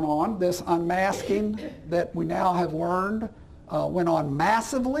things going on. This unmasking that we now have learned went on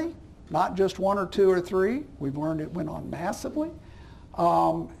massively, not just 1 or 2 or 3. We've learned it went on massively.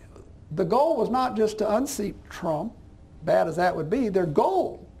 the goal was not just to unseat Trump, bad as that would be. Their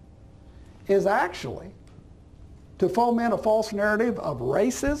goal is actually to foment a false narrative of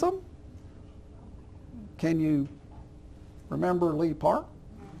racism. Can you remember Lee Park?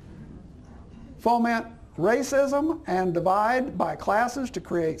 Foment racism and divide by classes to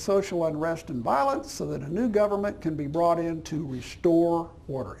create social unrest and violence so that a new government can be brought in to restore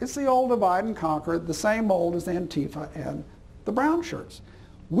order. It's the old divide and conquer, the same mold as Antifa and the brown shirts.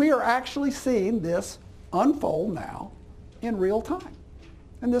 We are actually seeing this unfold now in real time.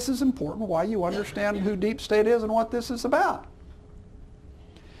 And this is important, why you understand who Deep State is and what this is about.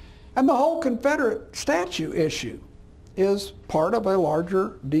 And the whole Confederate statue issue is part of a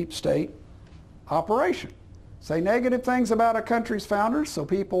larger Deep State operation. Say negative things about a country's founders so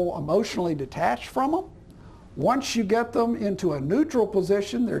people emotionally detach from them. Once you get them into a neutral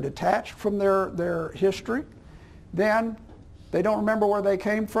position, they're detached from their history, then they don't remember where they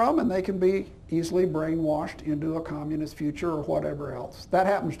came from and they can be easily brainwashed into a communist future or whatever else. That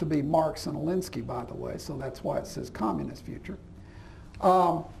happens to be Marx and Alinsky, by the way, so that's why it says communist future.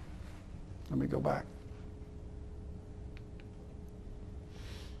 Let me go back.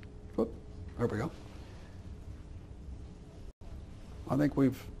 Oop, there we go. I think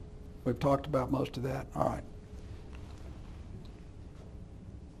we've talked about most of that. All right.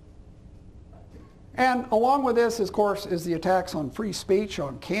 And along with this, of course, is the attacks on free speech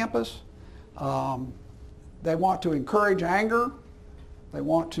on campus. They want to encourage anger. They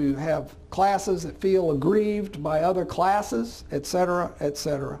want to have classes that feel aggrieved by other classes, et cetera, et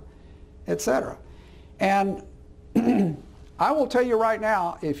cetera, et cetera. And I will tell you right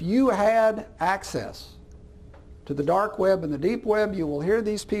now, if you had access to the dark web and the deep web, you will hear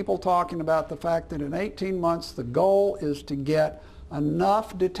these people talking about the fact that in 18 months the goal is to get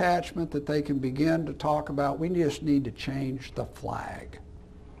enough detachment that they can begin to talk about, we just need to change the flag.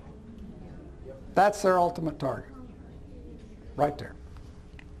 That's their ultimate target, right there.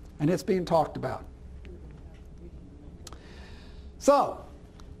 And it's being talked about. So,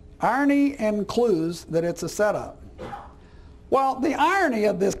 irony includes that it's a setup. Well, the irony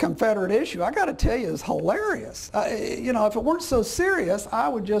of this Confederate issue, I got to tell you, is hilarious. You know, if it weren't so serious, I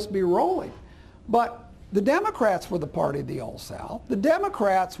would just be rolling. But the Democrats were the party of the Old South. The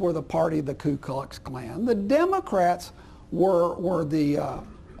Democrats were the party of the Ku Klux Klan. The Democrats were the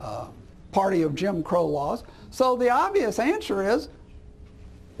party of Jim Crow laws. So the obvious answer is,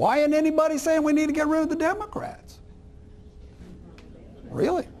 why isn't anybody saying we need to get rid of the Democrats?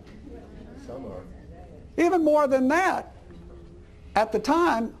 Really? Even more than that, at the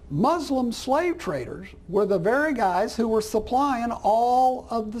time, Muslim slave traders were the very guys who were supplying all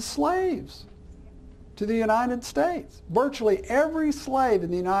of the slaves to the United States. Virtually every slave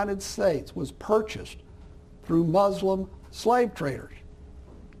in the United States was purchased through Muslim slave traders.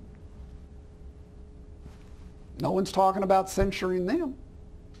 No one's talking about censuring them.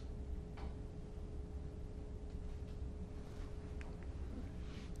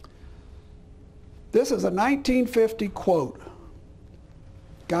 This is a 1950 quote.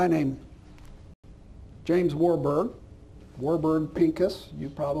 A guy named James Warburg Pincus, you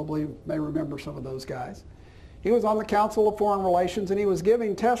probably may remember some of those guys. He was on the Council of Foreign Relations and he was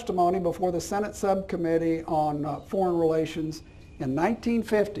giving testimony before the Senate Subcommittee on Foreign Relations in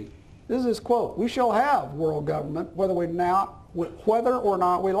 1950. This is his quote: "We shall have world government, whether or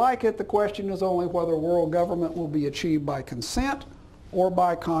not we like it. The question is only whether world government will be achieved by consent or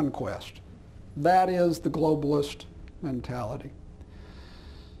by conquest." That is the globalist mentality.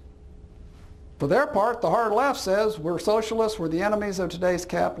 For their part, the hard left says, we're socialists, we're the enemies of today's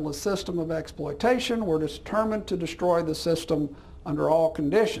capitalist system of exploitation, we're determined to destroy the system under all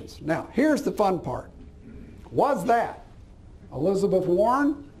conditions. Now, here's the fun part. Was that Elizabeth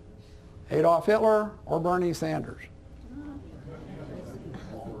Warren, Adolf Hitler, or Bernie Sanders?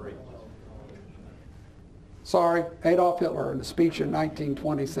 Sorry, Adolf Hitler in the speech in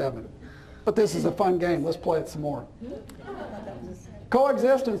 1927. But this is a fun game. Let's play it some more.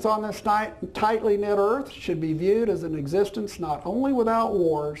 Coexistence on this tightly knit earth should be viewed as an existence not only without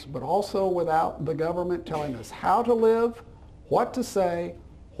wars, but also without the government telling us how to live, what to say,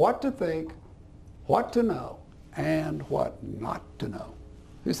 what to think, what to know, and what not to know.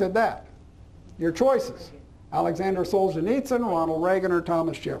 Who said that? Your choices: Alexander Solzhenitsyn, Ronald Reagan, or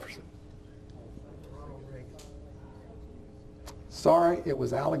Thomas Jefferson. Sorry, it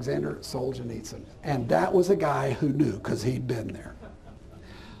was Alexander Solzhenitsyn. And that was a guy who knew, because he'd been there.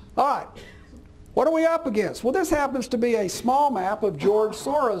 All right, what are we up against? Well, this happens to be a small map of George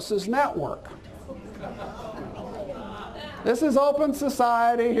Soros's network. This is open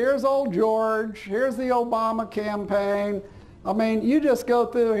society. Here's old George. Here's the Obama campaign. I mean, you just go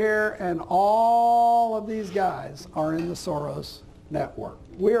through here and all of these guys are in the Soros network.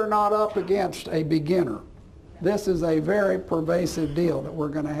 We are not up against a beginner. This is a very pervasive deal that we're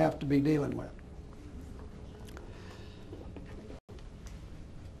going to have to be dealing with.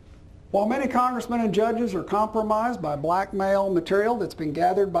 While many congressmen and judges are compromised by blackmail material that's been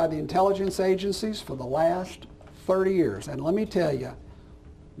gathered by the intelligence agencies for the last 30 years, and let me tell you,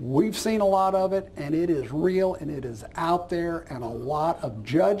 we've seen a lot of it, and it is real, and it is out there, and a lot of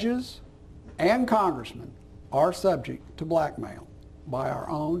judges and congressmen are subject to blackmail by our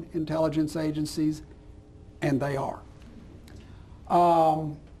own intelligence agencies, and they are.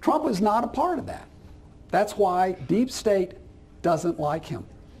 Trump is not a part of that. That's why Deep State doesn't like him.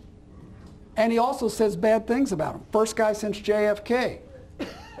 And he also says bad things about him. First guy since JFK.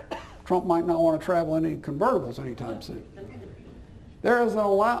 Trump might not want to travel in any convertibles anytime soon. There is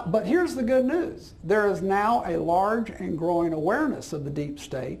but here's the good news. There is now a large and growing awareness of the deep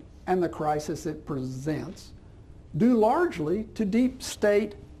state and the crisis it presents, due largely to deep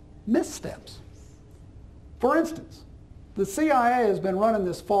state missteps. For instance, the CIA has been running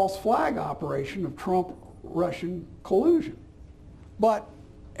this false flag operation of Trump-Russian collusion. But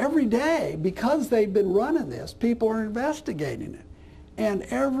every day, because they've been running this, people are investigating it. And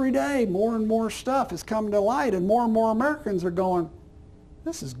every day, more and more stuff is coming to light, and more Americans are going,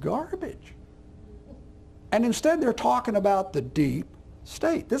 this is garbage. And instead, they're talking about the deep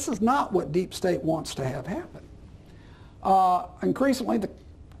state. This is not what deep state wants to have happen. Increasingly, the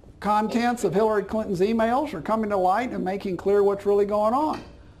contents of Hillary Clinton's emails are coming to light and making clear what's really going on.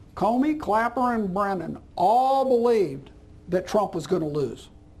 Comey, Clapper, and Brennan all believed that Trump was going to lose.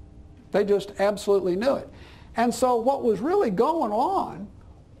 They just absolutely knew it. And so what was really going on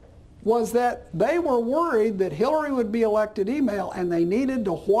was that they were worried that Hillary would be elected email, and they needed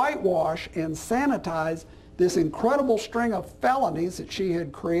to whitewash and sanitize this incredible string of felonies that she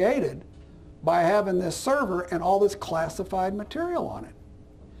had created by having this server and all this classified material on it.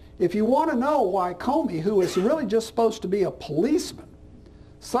 If you want to know why Comey, who is really just supposed to be a policeman,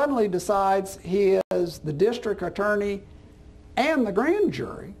 suddenly decides he is the district attorney and the grand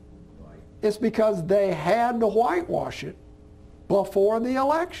jury, it's because they had to whitewash it before the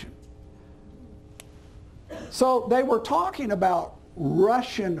election. So they were talking about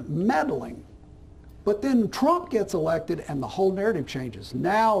Russian meddling, but then Trump gets elected and the whole narrative changes.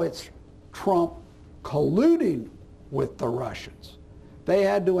 Now it's Trump colluding with the Russians. They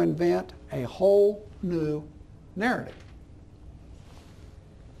had to invent a whole new narrative.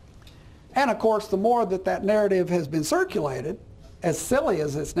 And of course, the more that narrative has been circulated, as silly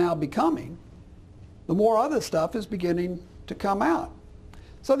as it's now becoming, the more other stuff is beginning to come out.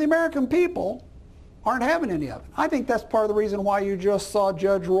 So the American people aren't having any of it. I think that's part of the reason why you just saw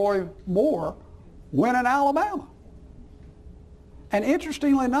Judge Roy Moore win in Alabama. And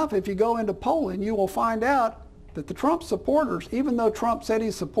interestingly enough, if you go into polling, you will find out that the Trump supporters, even though Trump said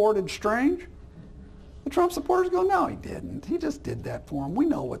he supported Strange, the Trump supporters go, no, he didn't. He just did that for him. We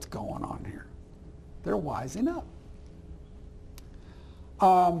know what's going on here. They're wising up.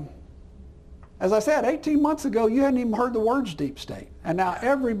 As I said, 18 months ago, you hadn't even heard the words deep state. And now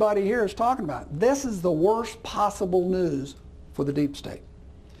everybody here is talking about it. This is the worst possible news for the deep state.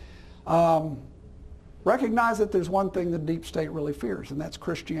 Recognize that there's one thing the deep state really fears, and that's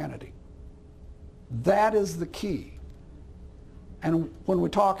Christianity. That is the key. And when we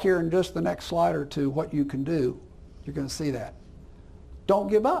talk here in just the next slide or two, what you can do, you're going to see that. Don't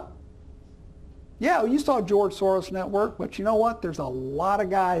give up. Yeah, you saw George Soros Network, but you know what? There's a lot of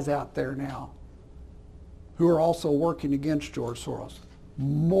guys out there now who are also working against George Soros.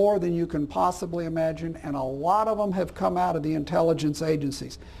 More than you can possibly imagine, and a lot of them have come out of the intelligence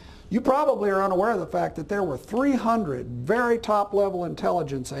agencies. You probably are unaware of the fact that there were 300 very top-level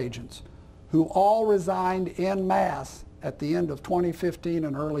intelligence agents who all resigned en masse at the end of 2015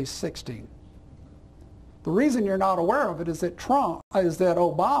 and early 16. The reason you're not aware of it is that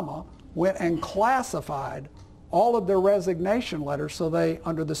Obama went and classified all of their resignation letters so they,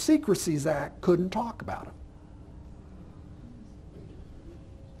 under the Secrecies Act, couldn't talk about it.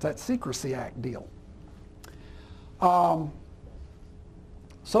 It's that Secrecy Act deal.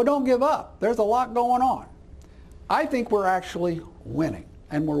 So don't give up. There's a lot going on. I think we're actually winning.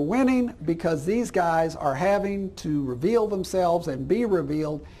 And we're winning because these guys are having to reveal themselves and be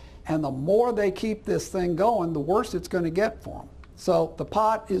revealed. And the more they keep this thing going, the worse it's going to get for them. So the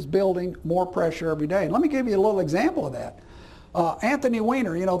pot is building more pressure every day. And let me give you a little example of that. Anthony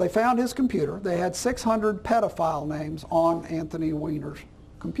Weiner, you know, they found his computer. They had 600 pedophile names on Anthony Weiner's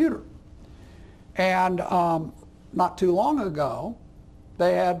computer. And not too long ago,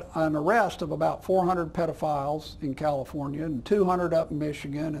 they had an arrest of about 400 pedophiles in California and 200 up in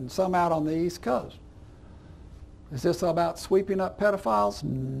Michigan and some out on the East Coast. Is this about sweeping up pedophiles?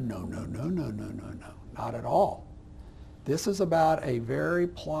 No, no, no, no, no, no, no, not at all. This is about a very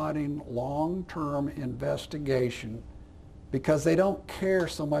plotting, long-term investigation because they don't care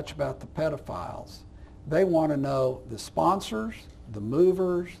so much about the pedophiles. They want to know the sponsors, the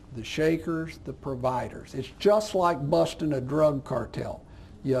movers, the shakers, the providers. It's just like busting a drug cartel.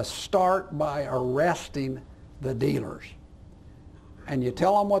 You start by arresting the dealers. And you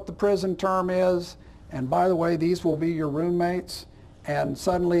tell them what the prison term is, and by the way, these will be your roommates, and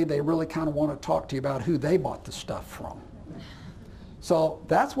suddenly they really kind of want to talk to you about who they bought the stuff from. So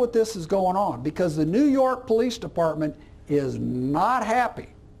that's what this is going on, because the New York Police Department is not happy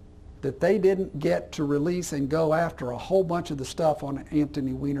that they didn't get to release and go after a whole bunch of the stuff on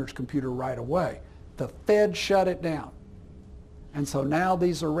Anthony Weiner's computer right away. The Fed shut it down. And so now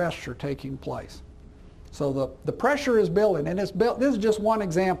these arrests are taking place. So the pressure is building, and it's built. This is just one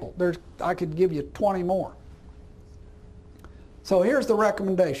example. I could give you 20 more. So here's the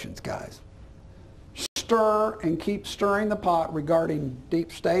recommendations, guys. Stir and keep stirring the pot regarding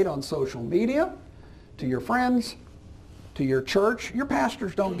deep state on social media, to your friends, to your church. Your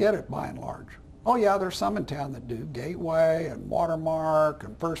pastors don't get it by and large. Oh yeah, there's some in town that do. Gateway and Watermark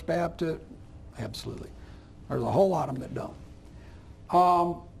and First Baptist. Absolutely. There's a whole lot of them that don't.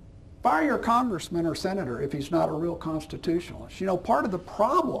 Fire your congressman or senator if he's not a real constitutionalist. You know, part of the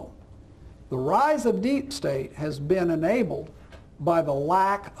problem, the rise of deep state has been enabled by the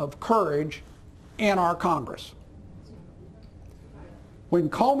lack of courage in our Congress. When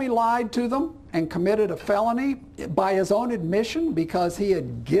Comey lied to them and committed a felony by his own admission because he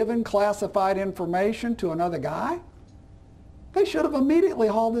had given classified information to another guy, they should have immediately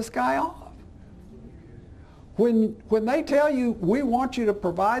hauled this guy off. When they tell you, we want you to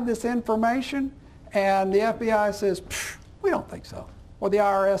provide this information, and the FBI says, we don't think so, or the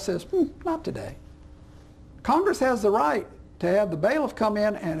IRS says, not today. Congress has the right to have the bailiff come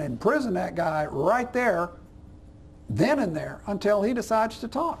in and imprison that guy right there, then and there, until he decides to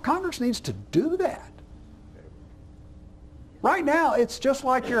talk. Congress needs to do that. Right now, it's just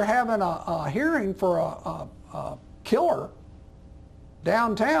like you're having a hearing for a killer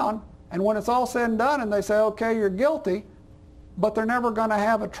downtown, and when it's all said and done and they say, okay, you're guilty, but they're never going to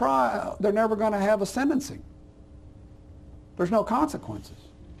have a trial, they're never going to have a sentencing. There's no consequences.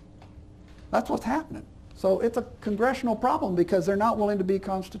 That's what's happening. So it's a congressional problem because they're not willing to be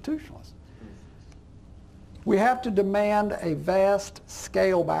constitutionalists. We have to demand a vast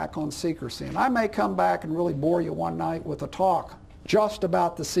scale back on secrecy. And I may come back and really bore you one night with a talk just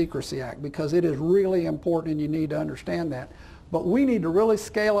about the Secrecy Act, because it is really important and you need to understand that. But we need to really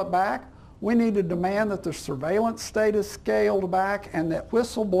scale it back. We need to demand that the surveillance state is scaled back and that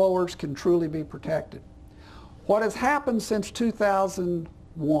whistleblowers can truly be protected. What has happened since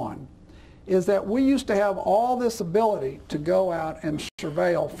 2001 is that we used to have all this ability to go out and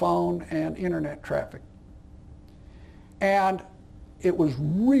surveil phone and internet traffic. And it was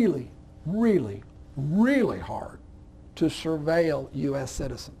really, really, really hard to surveil U.S.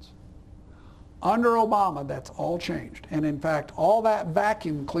 citizens. Under Obama, that's all changed. And in fact, all that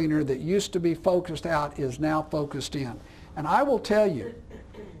vacuum cleaner that used to be focused out is now focused in. And I will tell you,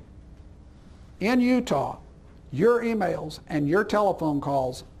 in Utah, your emails and your telephone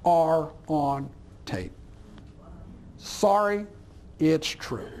calls are on tape. Sorry, it's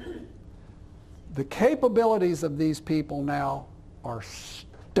true. The capabilities of these people now are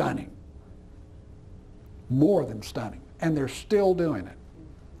stunning. More than stunning. And they're still doing it.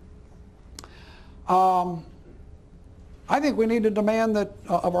 I think we need to demand that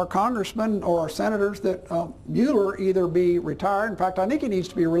of our congressmen or our senators that Mueller either be retired. In fact, I think he needs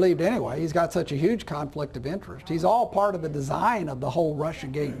to be relieved anyway. He's got such a huge conflict of interest. He's all part of the design of the whole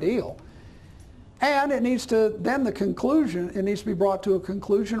Russiagate deal. And it needs to, then the conclusion, it needs to be brought to a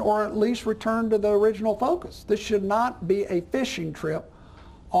conclusion or at least return to the original focus. This should not be a fishing trip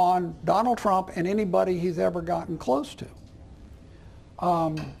on Donald Trump and anybody he's ever gotten close to.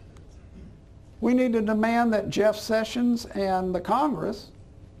 We need to demand that Jeff Sessions and the Congress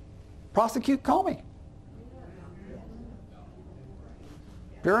prosecute Comey.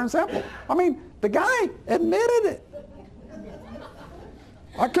 Pure and simple. I mean, the guy admitted it.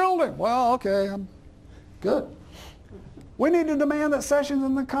 I killed him. Well, okay, I'm good. We need to demand that Sessions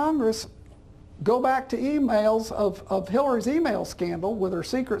and the Congress go back to emails of Hillary's email scandal with her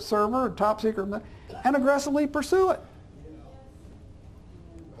secret server, top secret, and aggressively pursue it.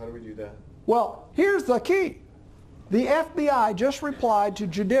 How do we do that? Well, here's the key. The FBI just replied to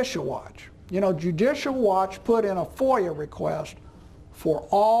Judicial Watch. You know, Judicial Watch put in a FOIA request for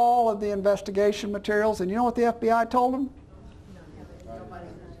all of the investigation materials. And you know what the FBI told them?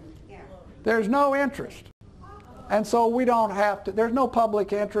 There's no interest. And so we don't have to, there's no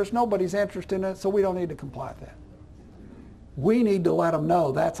public interest, nobody's interested in it, so we don't need to comply with that. We need to let them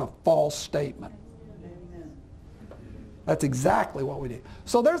know that's a false statement. That's exactly what we do.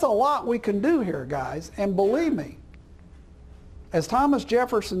 So there's a lot we can do here, guys, and believe me, as Thomas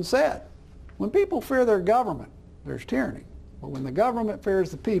Jefferson said, when people fear their government, there's tyranny. But when the government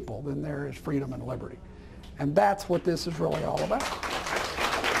fears the people, then there is freedom and liberty. And that's what this is really all about.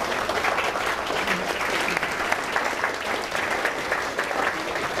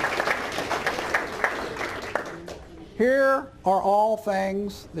 Here are all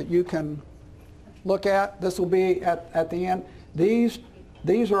things that you can look at. This will be at the end. These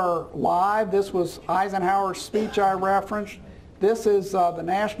are live. This was Eisenhower's speech I referenced. This is the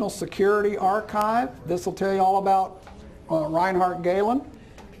National Security Archive. This will tell you all about Reinhard Gehlen.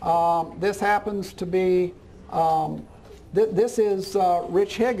 This happens to be, this is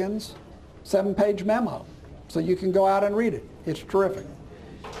Rich Higgins' 7-page memo. So you can go out and read it. It's terrific.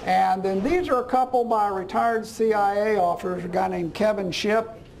 And then these are a couple by retired CIA officers, a guy named Kevin Shipp.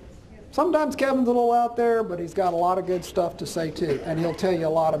 Sometimes Kevin's a little out there, but he's got a lot of good stuff to say too, and he'll tell you a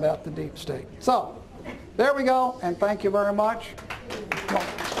lot about the deep state. So, there we go, and thank you very much.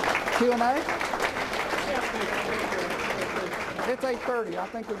 Q&A? It's 8:30. I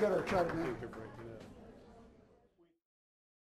think we better shut it down.